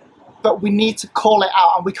 But we need to call it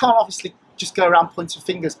out, and we can't obviously just go around pointing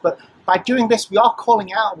fingers, but by doing this, we are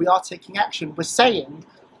calling out, we are taking action. We're saying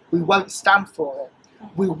we won't stand for it.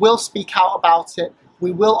 We will speak out about it.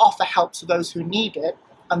 We will offer help to those who need it,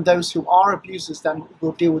 and those who are abusers, then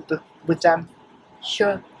we'll deal with them.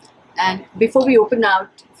 Sure. And before we open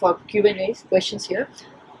out for Q&A questions here,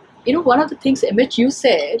 you know, one of the things, Emmett, you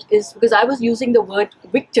said is, because I was using the word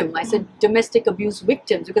victim, I said domestic abuse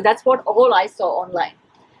victims, because that's what all I saw online.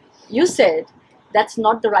 You said that's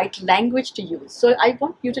not the right language to use. So I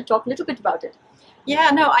want you to talk a little bit about it.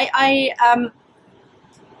 Yeah, no,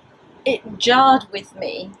 it jarred with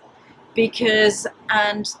me because,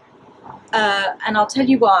 and I'll tell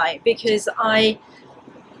you why, because I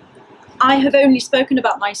have only spoken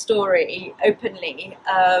about my story openly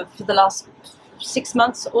for the last 6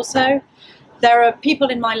 months or so. There are people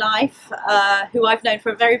in my life who I've known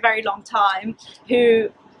for a very, very long time who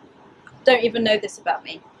don't even know this about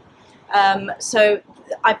me. So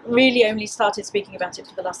I've really only started speaking about it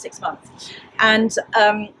for the last 6 months. And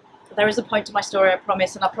there is a point to my story, I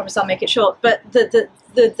promise, and I promise I'll make it short. But the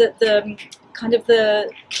kind of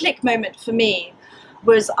the click moment for me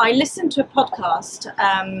was I listened to a podcast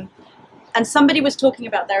and somebody was talking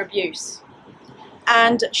about their abuse.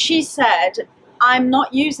 And she said, I'm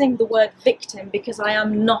not using the word victim because I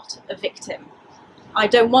am not a victim. I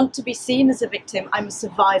don't want to be seen as a victim, I'm a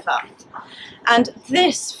survivor. And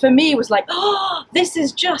this, for me, was like, oh, this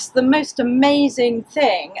is just the most amazing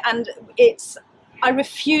thing. And I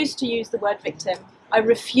refuse to use the word victim. I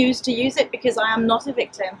refuse to use it because I am not a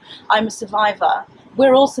victim, I'm a survivor.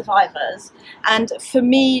 We're all survivors. And for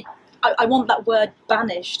me, I want that word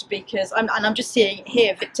banished because I'm just seeing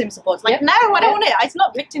here victim support. It's like, no, I don't want it. It's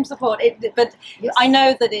not victim support. But yes. I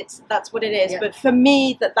know that that's what it is. Yeah. But for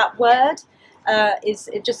me, that word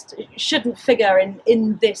it shouldn't figure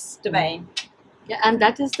in this domain. Yeah, and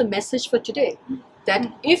that is the message for today.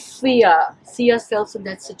 That if we see ourselves in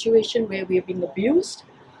that situation where we are being abused,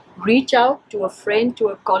 reach out to a friend, to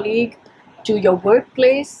a colleague, to your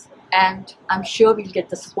workplace, and I'm sure we'll get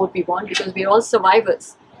the support we want because we're all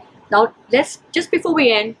survivors. Now, just before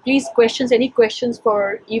we end, please any questions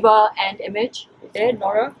for Eva and Image? there,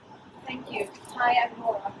 Nora. Thank you. Hi, I'm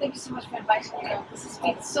Nora. Thank you so much for inviting me. This has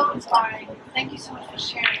been so inspiring. Thank you so much for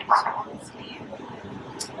sharing so honestly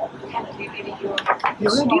and candidly, really your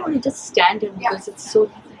Nora, do you want to just stand in because it's so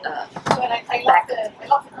So I love the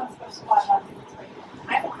concept of biology.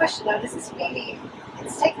 I have a question though. This is really,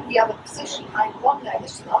 it's taking the other position. I wonder,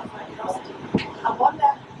 this is out of my curiosity, I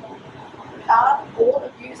wonder, are all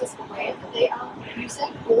abusers aware that they are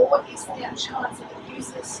abusing, or is there a chance that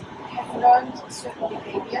abusers have learned a certain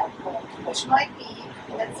behavior, which might be,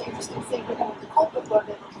 and that's the interesting thing, within the corporate world,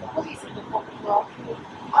 that the police in the corporate world who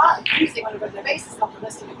are abusing on a regular basis, not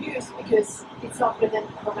domestic abuse, because it's not within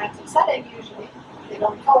a romantic setting usually, they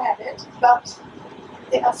don't cohabit, but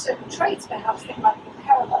there are certain traits perhaps that might be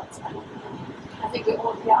parallels. I think we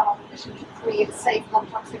all here are on a mission to create a safe,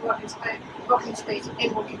 non-toxic working space where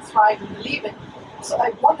everyone can thrive and believe in. So I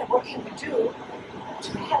wonder, what can we do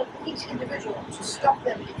to help each individual to stop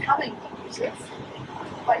them becoming abusive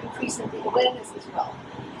by increasing the awareness as well?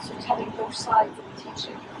 So telling both sides of the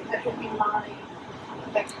teaching. That would be my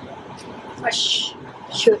question.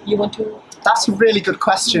 Sure, you want to? That's a really good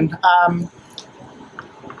question.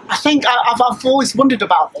 I think I've always wondered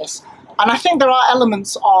about this, and I think there are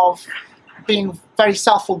elements of being very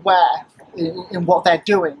self-aware in what they're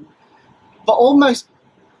doing, but almost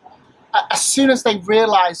as soon as they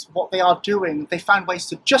realise what they are doing, they find ways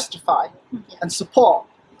to justify and support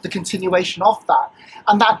the continuation of that,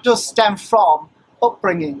 and that does stem from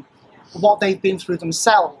upbringing, what they've been through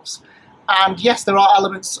themselves. And yes, there are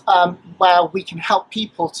elements where we can help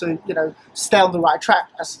people to, stay on the right track,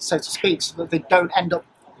 so to speak, so that they don't end up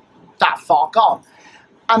that far gone.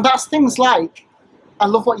 And that's things like, I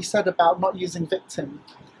love what you said about not using victim.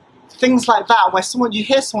 Things like that, where you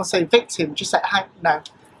hear someone say victim, just say, hey, no,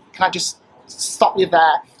 can I just stop you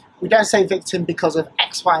there? We don't say victim because of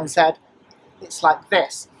X, Y, and Z. It's like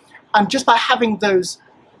this. And just by having those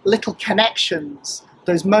little connections,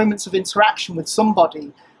 those moments of interaction with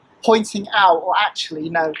somebody, pointing out, or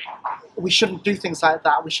actually, we shouldn't do things like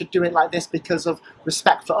that. We should do it like this because of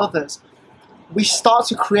respect for others. We start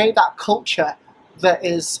to create that culture that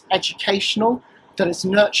is educational, that is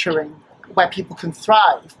nurturing, where people can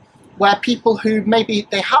thrive, where people who maybe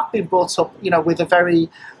they have been brought up, with a very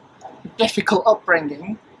difficult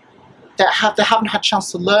upbringing, they haven't had a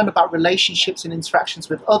chance to learn about relationships and interactions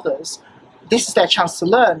with others. This is their chance to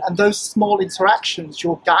learn, and those small interactions,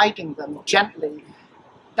 you're guiding them gently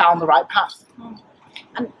down the right path.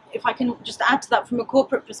 And if I can just add to that from a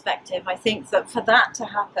corporate perspective, I think that for that to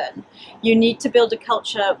happen, you need to build a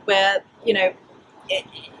culture where,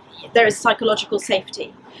 there is psychological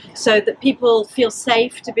safety, so that people feel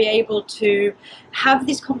safe to be able to have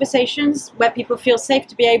these conversations, where people feel safe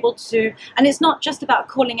to be able to, and it's not just about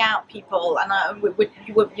calling out people, and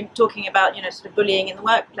you were talking about, sort of bullying in the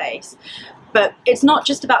workplace, but it's not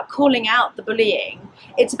just about calling out the bullying,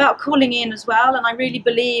 it's about calling in as well. And I really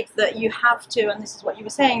believe that you have to, and this is what you were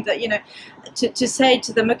saying, that, to say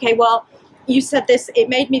to them, okay, well, you said this, it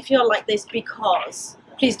made me feel like this, because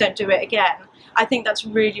please don't do it again. I think that's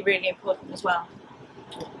really, really important as well.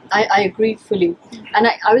 I agree fully. And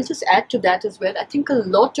I will just add to that as well. I think a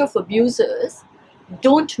lot of abusers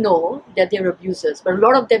don't know that they're abusers, but a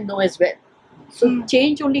lot of them know as well. So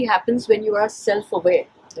change only happens when you are self-aware.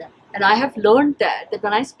 Yeah. And I have learned that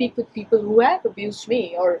when I speak with people who have abused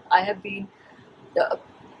me, or I have been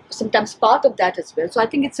sometimes part of that as well. So I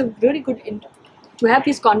think it's a really good to have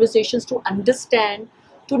these conversations, to understand,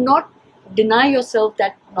 to not deny yourself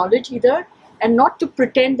that knowledge either, and not to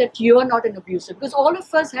pretend that you are not an abuser, because all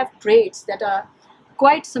of us have traits that are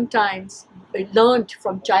quite sometimes learned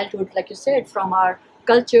from childhood, like you said, from our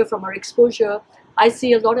culture, from our exposure. I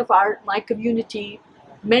see a lot of my community,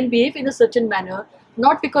 men behave in a certain manner,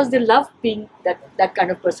 not because they love being that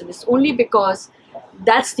kind of person. It's only because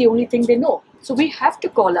that's the only thing they know. So we have to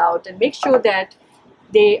call out and make sure that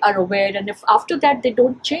they are aware, and if after that they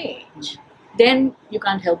don't change, then you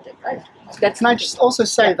can't help them, right? Can I just also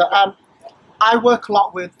say that I work a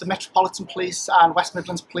lot with the Metropolitan Police and West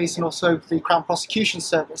Midlands Police, and also the Crown Prosecution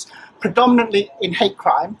Service, predominantly in hate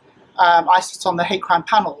crime. I sit on the hate crime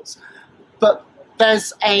panels, but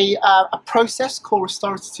there's a process called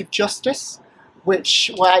restorative justice, where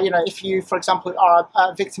if you, for example, are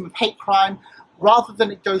a victim of hate crime, rather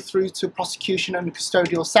than it go through to prosecution and a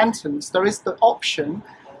custodial sentence, there is the option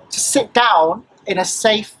to sit down in a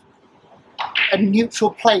safe and neutral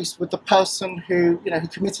place with the person who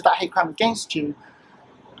committed that hate crime against you,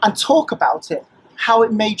 and talk about it, how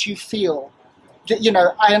it made you feel.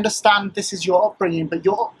 I understand this is your upbringing, but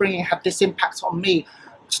your upbringing had this impact on me.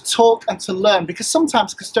 To talk and to learn, because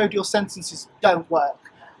sometimes custodial sentences don't work.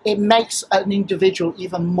 it makes an individual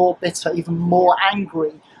even more bitter, even more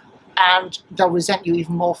angry, and they'll resent you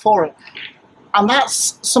even more for it. And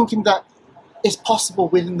that's something that is possible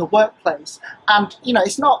within the workplace. And, you know,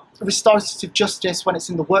 it's not restorative justice when it's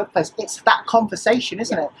in the workplace. It's that conversation,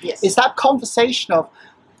 isn't it? Yes. It's that conversation of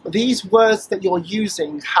these words that you're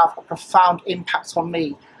using have a profound impact on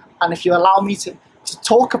me. And if you allow me to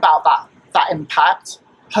talk about that impact,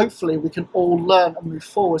 hopefully we can all learn and move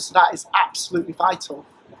forward. So that is absolutely vital.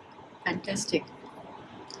 Fantastic.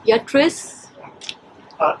 Yeah, Chris?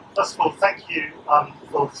 First of all, thank you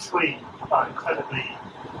for 3 incredibly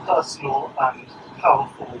personal and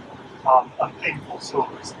powerful and painful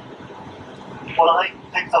stories. What I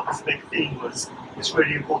picked up as a big theme was it's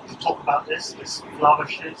really important to talk about this. This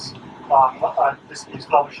flourishes. This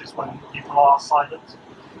flourishes when people are silent.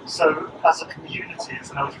 So, as a community, as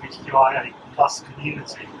an LGBTQIA plus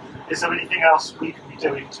community, is there anything else we can be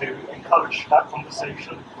doing to encourage that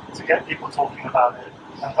conversation, to get people talking about it,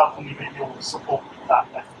 and how can we maybe all support that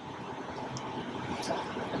effort?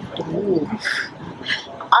 Ooh.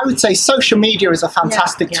 I would say social media is a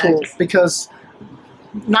fantastic tool, because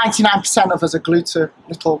 99% of us are glued to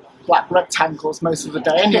little black rectangles most of the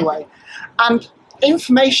day anyway. And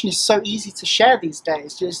information is so easy to share these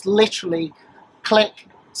days. Just literally click,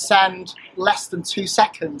 send, less than 2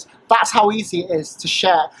 seconds. That's how easy it is to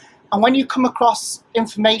share. And when you come across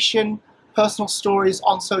information, personal stories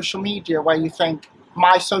on social media where you think,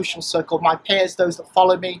 my social circle, my peers, those that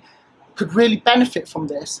follow me, could really benefit from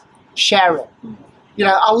this, share it. You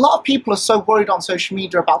know, a lot of people are so worried on social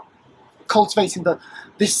media about cultivating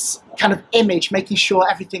this kind of image, making sure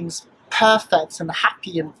everything's perfect and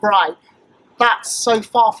happy and bright. That's so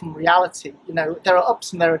far from reality. You know, there are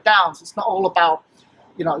ups and there are downs. It's not all about,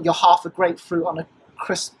 you know, you're half a grapefruit on a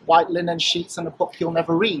crisp white linen sheets and a book you'll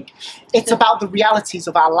never read. It's about the realities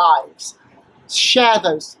of our lives. Share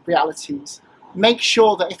those realities. Make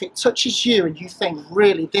sure that if it touches you and you think,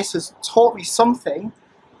 really, this has taught me something,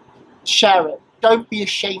 share it. Don't be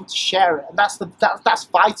ashamed to share it. And that's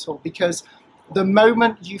vital, because the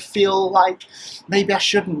moment you feel like, maybe I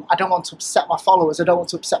shouldn't, I don't want to upset my followers, I don't want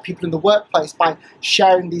to upset people in the workplace by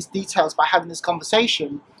sharing these details, by having this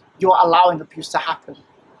conversation, you're allowing abuse to happen.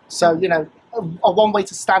 So, you know, one way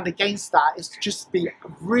to stand against that is to just be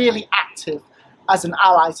really active as an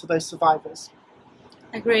ally to those survivors.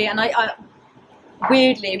 I agree, and I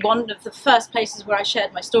weirdly, one of the first places where I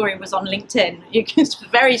shared my story was on LinkedIn. It's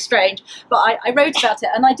very strange, but I wrote about it,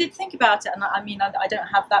 and I did think about it, and I mean, I don't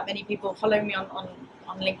have that many people following me on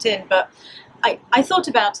LinkedIn, but I thought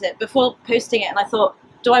about it before posting it, and I thought,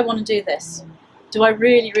 do I want to do this? Do I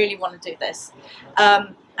really, really want to do this?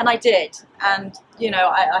 And I did, and, you know,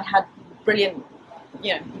 I had brilliant,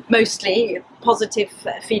 you know, mostly positive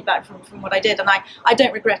feedback from what I did, and I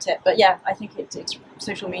don't regret it, but yeah, I think it's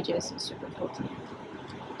social media is super important.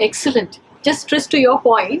 Excellent. Just Tris, to your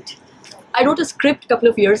point, I wrote a script a couple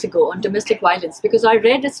of years ago on domestic violence because I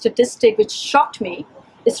read a statistic which shocked me.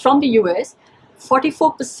 It's from the US.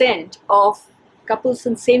 44% of couples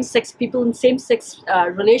and same-sex people in same-sex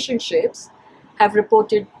relationships have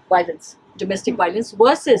reported violence, domestic violence,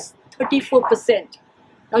 versus 34%.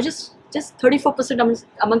 Now just 34%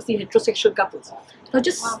 amongst the heterosexual couples. Now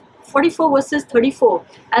just 44 versus 34.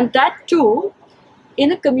 And that too,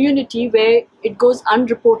 in a community where it goes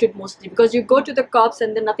unreported mostly, because you go to the cops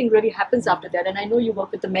and then nothing really happens after that. And I know you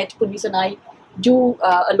work with the Met Police, and I do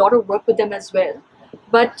a lot of work with them as well.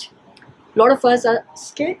 But a lot of us are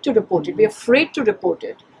scared to report it. We're afraid to report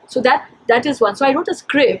it. So that is one. So I wrote a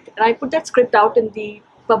script, and I put that script out in the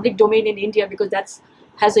public domain in India because that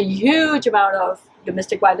has a huge amount of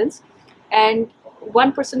domestic violence. And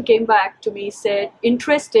one person came back to me, said,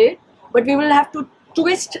 interested, but we will have to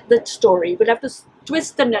twist the story. We'll have to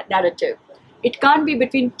twist the narrative. It can't be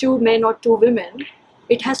between 2 men or 2 women.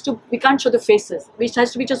 It has to, we can't show the faces. It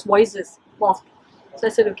has to be just voices morphed. So I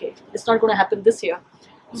said, okay, it's not going to happen this year.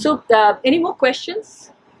 So any more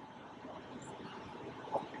questions?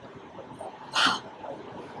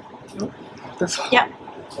 Yeah.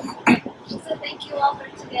 So thank you all for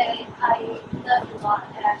today. I learned a lot,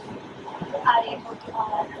 and I hope you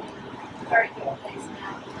all are in a very good place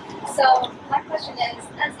now. So my question is,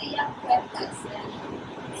 as a young queer person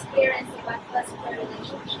experiencing my first queer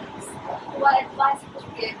relationships, what advice would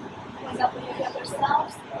you give, for example, your younger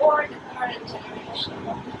selves or the current generation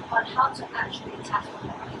on how to actually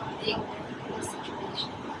tackle being in this situation?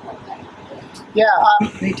 Yeah,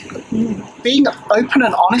 being open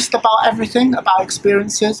and honest about everything, about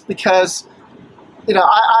experiences, because, you know,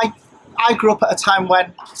 I grew up at a time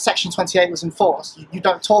when Section 28 was enforced. You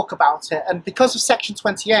don't talk about it, and because of Section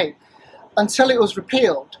 28, until it was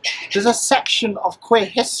repealed, there's a section of queer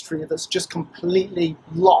history that's just completely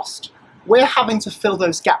lost. We're having to fill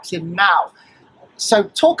those gaps in now. So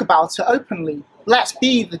talk about it openly. Let's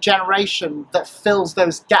be the generation that fills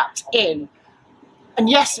those gaps in. And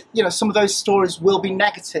yes, you know, some of those stories will be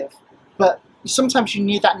negative, but sometimes you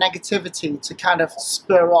need that negativity to kind of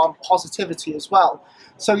spur on positivity as well.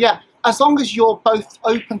 So yeah, as long as you're both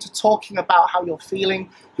open to talking about how you're feeling,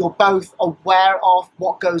 you're both aware of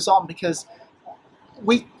what goes on, because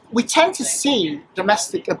we tend to see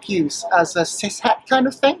domestic abuse as a cishet kind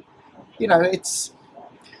of thing. You know, it's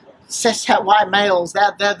cishet white males,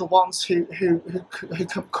 they're the ones who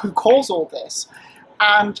cause all this.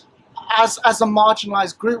 And as a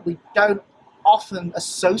marginalised group, we don't often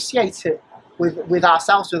associate it with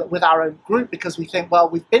ourselves, with our own group, because we think, well,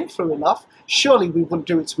 we've been through enough, surely we wouldn't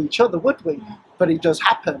do it to each other, would we? But it does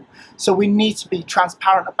happen. So we need to be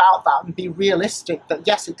transparent about that and be realistic that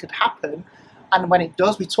yes, it could happen, and when it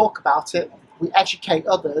does, we talk about it, we educate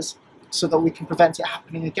others so that we can prevent it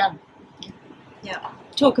happening again. Yeah,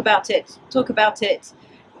 talk about it,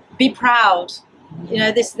 be proud. You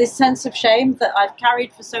know, this sense of shame that I've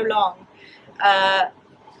carried for so long,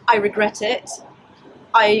 I regret it.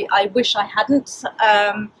 I wish I hadn't.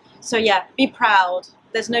 So yeah, be proud.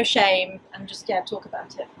 There's no shame, and just talk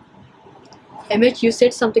about it. Emmett, you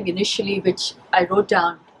said something initially which I wrote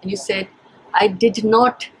down, and you said, I did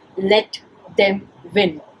not let them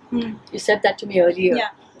win. You said that to me earlier. Yeah.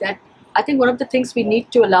 That I think one of the things we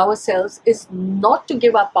need to allow ourselves is not to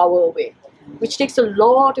give our power away, which takes a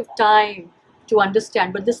lot of time to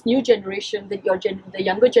understand. But this new generation, the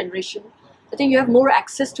younger generation, I think you have more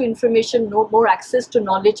access to information, more access to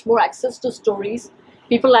knowledge, more access to stories.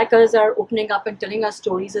 People like us are opening up and telling us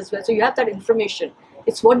stories as well. So you have that information.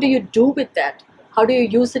 It's what do you do with that? How do you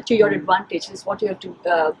use it to your advantage is what you have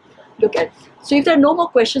to look at. So if there are no more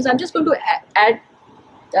questions, I'm just going to add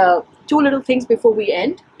two little things before we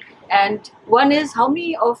end. And one is, how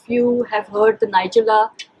many of you have heard the Nigella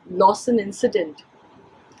Lawson incident?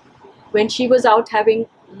 When she was out having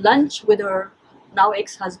lunch with her now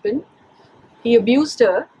ex-husband, he abused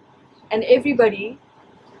her, and everybody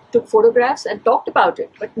took photographs and talked about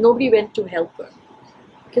it, but nobody went to help her.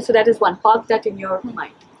 Okay, so that is one. Park that in your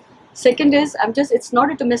mind. Second is, it's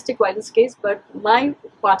not a domestic violence case, but my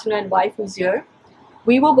partner and wife who's here,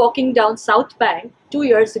 we were walking down South Bank 2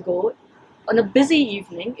 years ago on a busy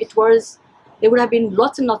evening. There would have been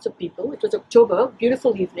lots and lots of people. It was October,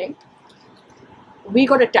 beautiful evening. We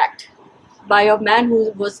got attacked by a man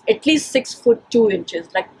who was at least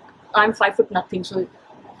 6'2". Like, I'm 5 foot nothing, so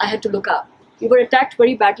I had to look up. We were attacked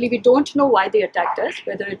very badly. We don't know why they attacked us,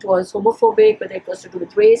 whether it was homophobic, whether it was to do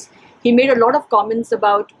with race. He made a lot of comments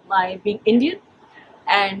about my being Indian,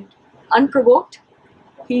 and unprovoked,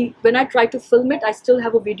 when I tried to film it, I still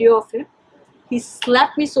have a video of him. He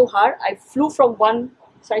slapped me so hard, I flew from one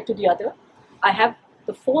side to the other. I have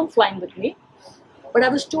the phone flying with me, but I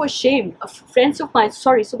was too ashamed. Friends of mine,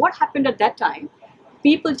 sorry. So what happened at that time?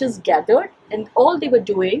 People just gathered, and all they were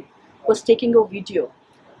doing was taking a video.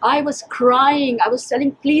 I was crying. I was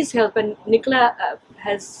telling, please help. And Nicola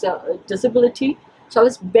has disability, so I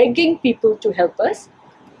was begging people to help us.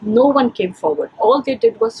 No one came forward. All they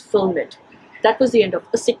did was film it. That was the end of it.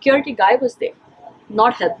 A security guy was there,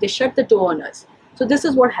 not help. They shut the door on us. So this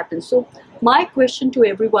is what happens. So my question to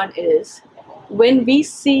everyone is, when we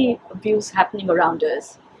see abuse happening around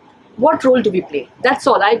us, what role do we play? That's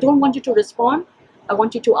all. I don't want you to respond. I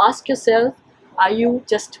want you to ask yourself, are you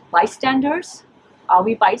just bystanders? Are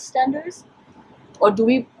we bystanders? Or do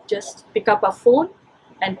we just pick up our phone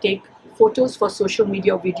and take photos for social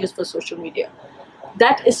media or videos for social media?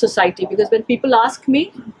 That is society. Because when people ask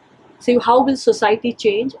me, say, how will society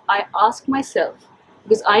change? I ask myself,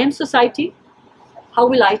 because I am society, how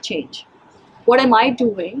will I change? What am I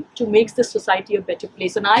doing to make this society a better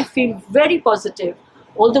place? And I feel very positive,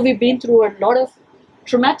 although we've been through a lot of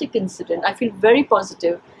traumatic incident, I feel very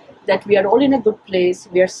positive that we are all in a good place.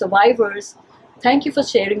 We are survivors. Thank you for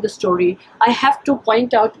sharing the story. I have to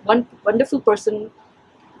point out one wonderful person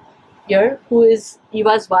here who is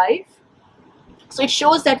Eva's wife. So it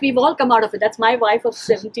shows that we've all come out of it. That's my wife of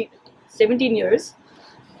 17 years.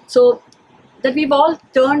 So that we've all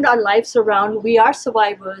turned our lives around. We are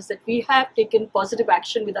survivors, that we have taken positive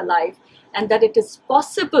action with our life, and that it is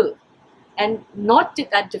possible and not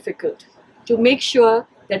that difficult to make sure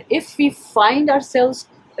that if we find ourselves,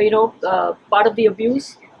 part of the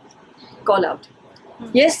abuse, call out.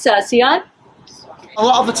 Yes, Sian? A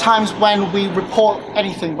lot of the times when we report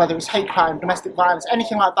anything, whether it's hate crime, domestic violence,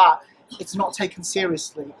 anything like that, it's not taken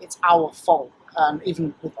seriously. It's our fault.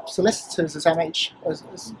 Even with solicitors, as MH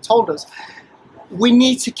has told us, we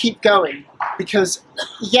need to keep going, because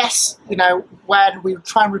yes, you know, when we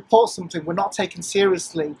try and report something we're not taken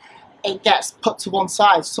seriously, it gets put to one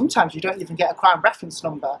side. Sometimes you don't even get a crime reference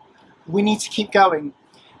number. We need to keep going.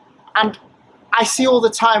 And I see all the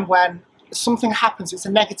time when something happens, it's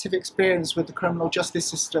a negative experience with the criminal justice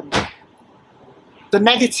system. The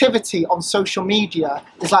negativity on social media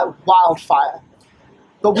is like wildfire.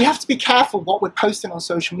 But we have to be careful what we're posting on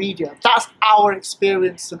social media. That's our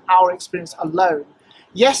experience and our experience alone.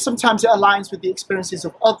 Yes, sometimes it aligns with the experiences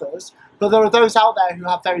of others, but there are those out there who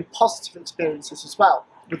have very positive experiences as well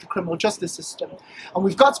with the criminal justice system. And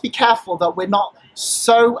we've got to be careful that we're not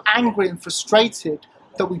so angry and frustrated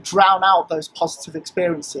that we drown out those positive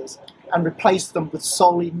experiences and replace them with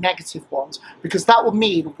solely negative ones, because that will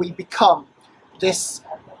mean we become this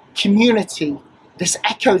community, this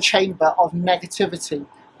echo chamber of negativity,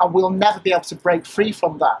 and we'll never be able to break free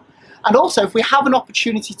from that. And also, if we have an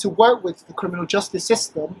opportunity to work with the criminal justice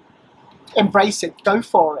system, embrace it, go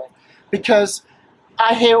for it. Because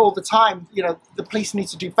I hear all the time, you know, the police need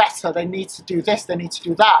to do better, they need to do this, they need to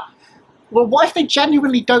do that. Well, what if they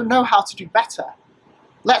genuinely don't know how to do better?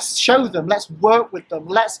 Let's show them, let's work with them,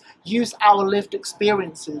 let's use our lived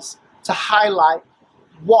experiences to highlight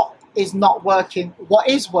what is not working, what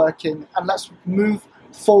is working, and let's move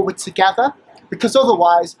forward together. Because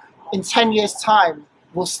otherwise, in 10 years' time,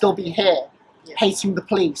 we'll still be here, hating the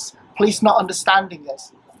police not understanding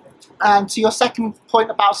us. And to your second point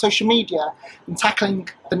about social media and tackling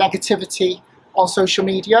the negativity on social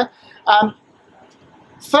media,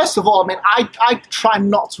 first of all, I mean, I try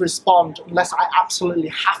not to respond unless I absolutely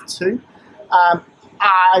have to.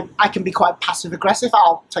 I can be quite passive aggressive.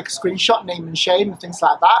 I'll take a screenshot, name and shame, and things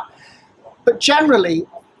like that. But generally,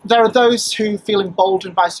 there are those who feel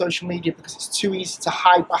emboldened by social media because it's too easy to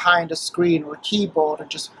hide behind a screen or a keyboard and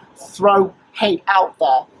just throw hate out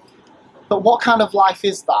there. But what kind of life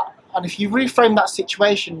is that? And if you reframe that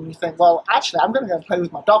situation and you think, well, actually, I'm going to go and play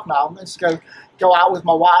with my dog now. I'm going to go out with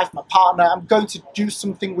my wife, my partner. I'm going to do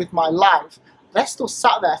something with my life. They're still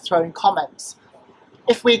sat there throwing comments.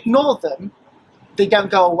 If we ignore them, they don't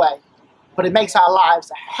go away. But it makes our lives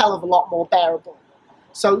a hell of a lot more bearable.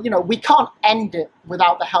 So, you know, we can't end it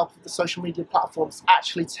without the help of the social media platforms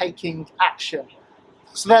actually taking action.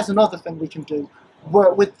 So there's another thing we can do,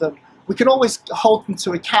 work with them. We can always hold them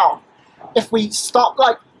to account. If we stop,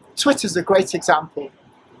 like, Twitter's a great example.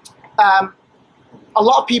 A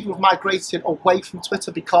lot of people have migrated away from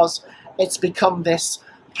Twitter because it's become this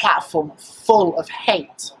platform full of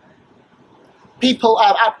hate. People,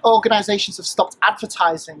 organizations have stopped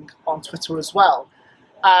advertising on Twitter as well.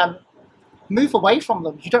 Move away from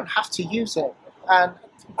them. You don't have to use it. And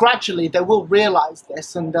gradually they will realize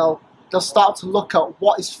this, and they'll start to look at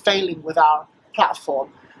what is failing with our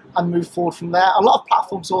platform and move forward from there. A lot of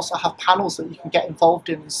platforms also have panels that you can get involved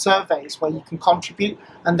in, and surveys where you can contribute,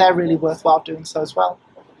 and they're really worthwhile doing so as well.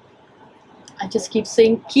 I just keep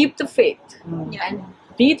saying, keep the faith and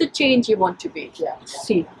be the change you want to be. Yeah.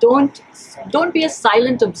 See, don't be a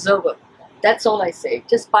silent observer. That's all I say.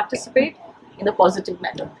 Just participate in a positive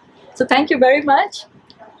manner. So thank you very much.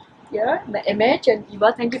 Yeah, Emej and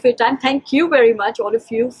Eva, thank you for your time. Thank you very much, all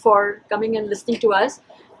of you, for coming and listening to us.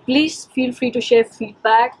 Please feel free to share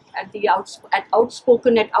feedback at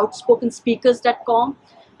OutSpoken at outspokenspeakers.com.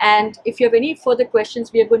 And if you have any further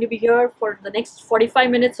questions, we are going to be here for the next 45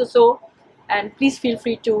 minutes or so. And please feel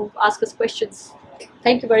free to ask us questions.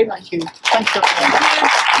 Thank you very much. Thank you. Thank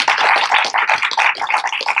you.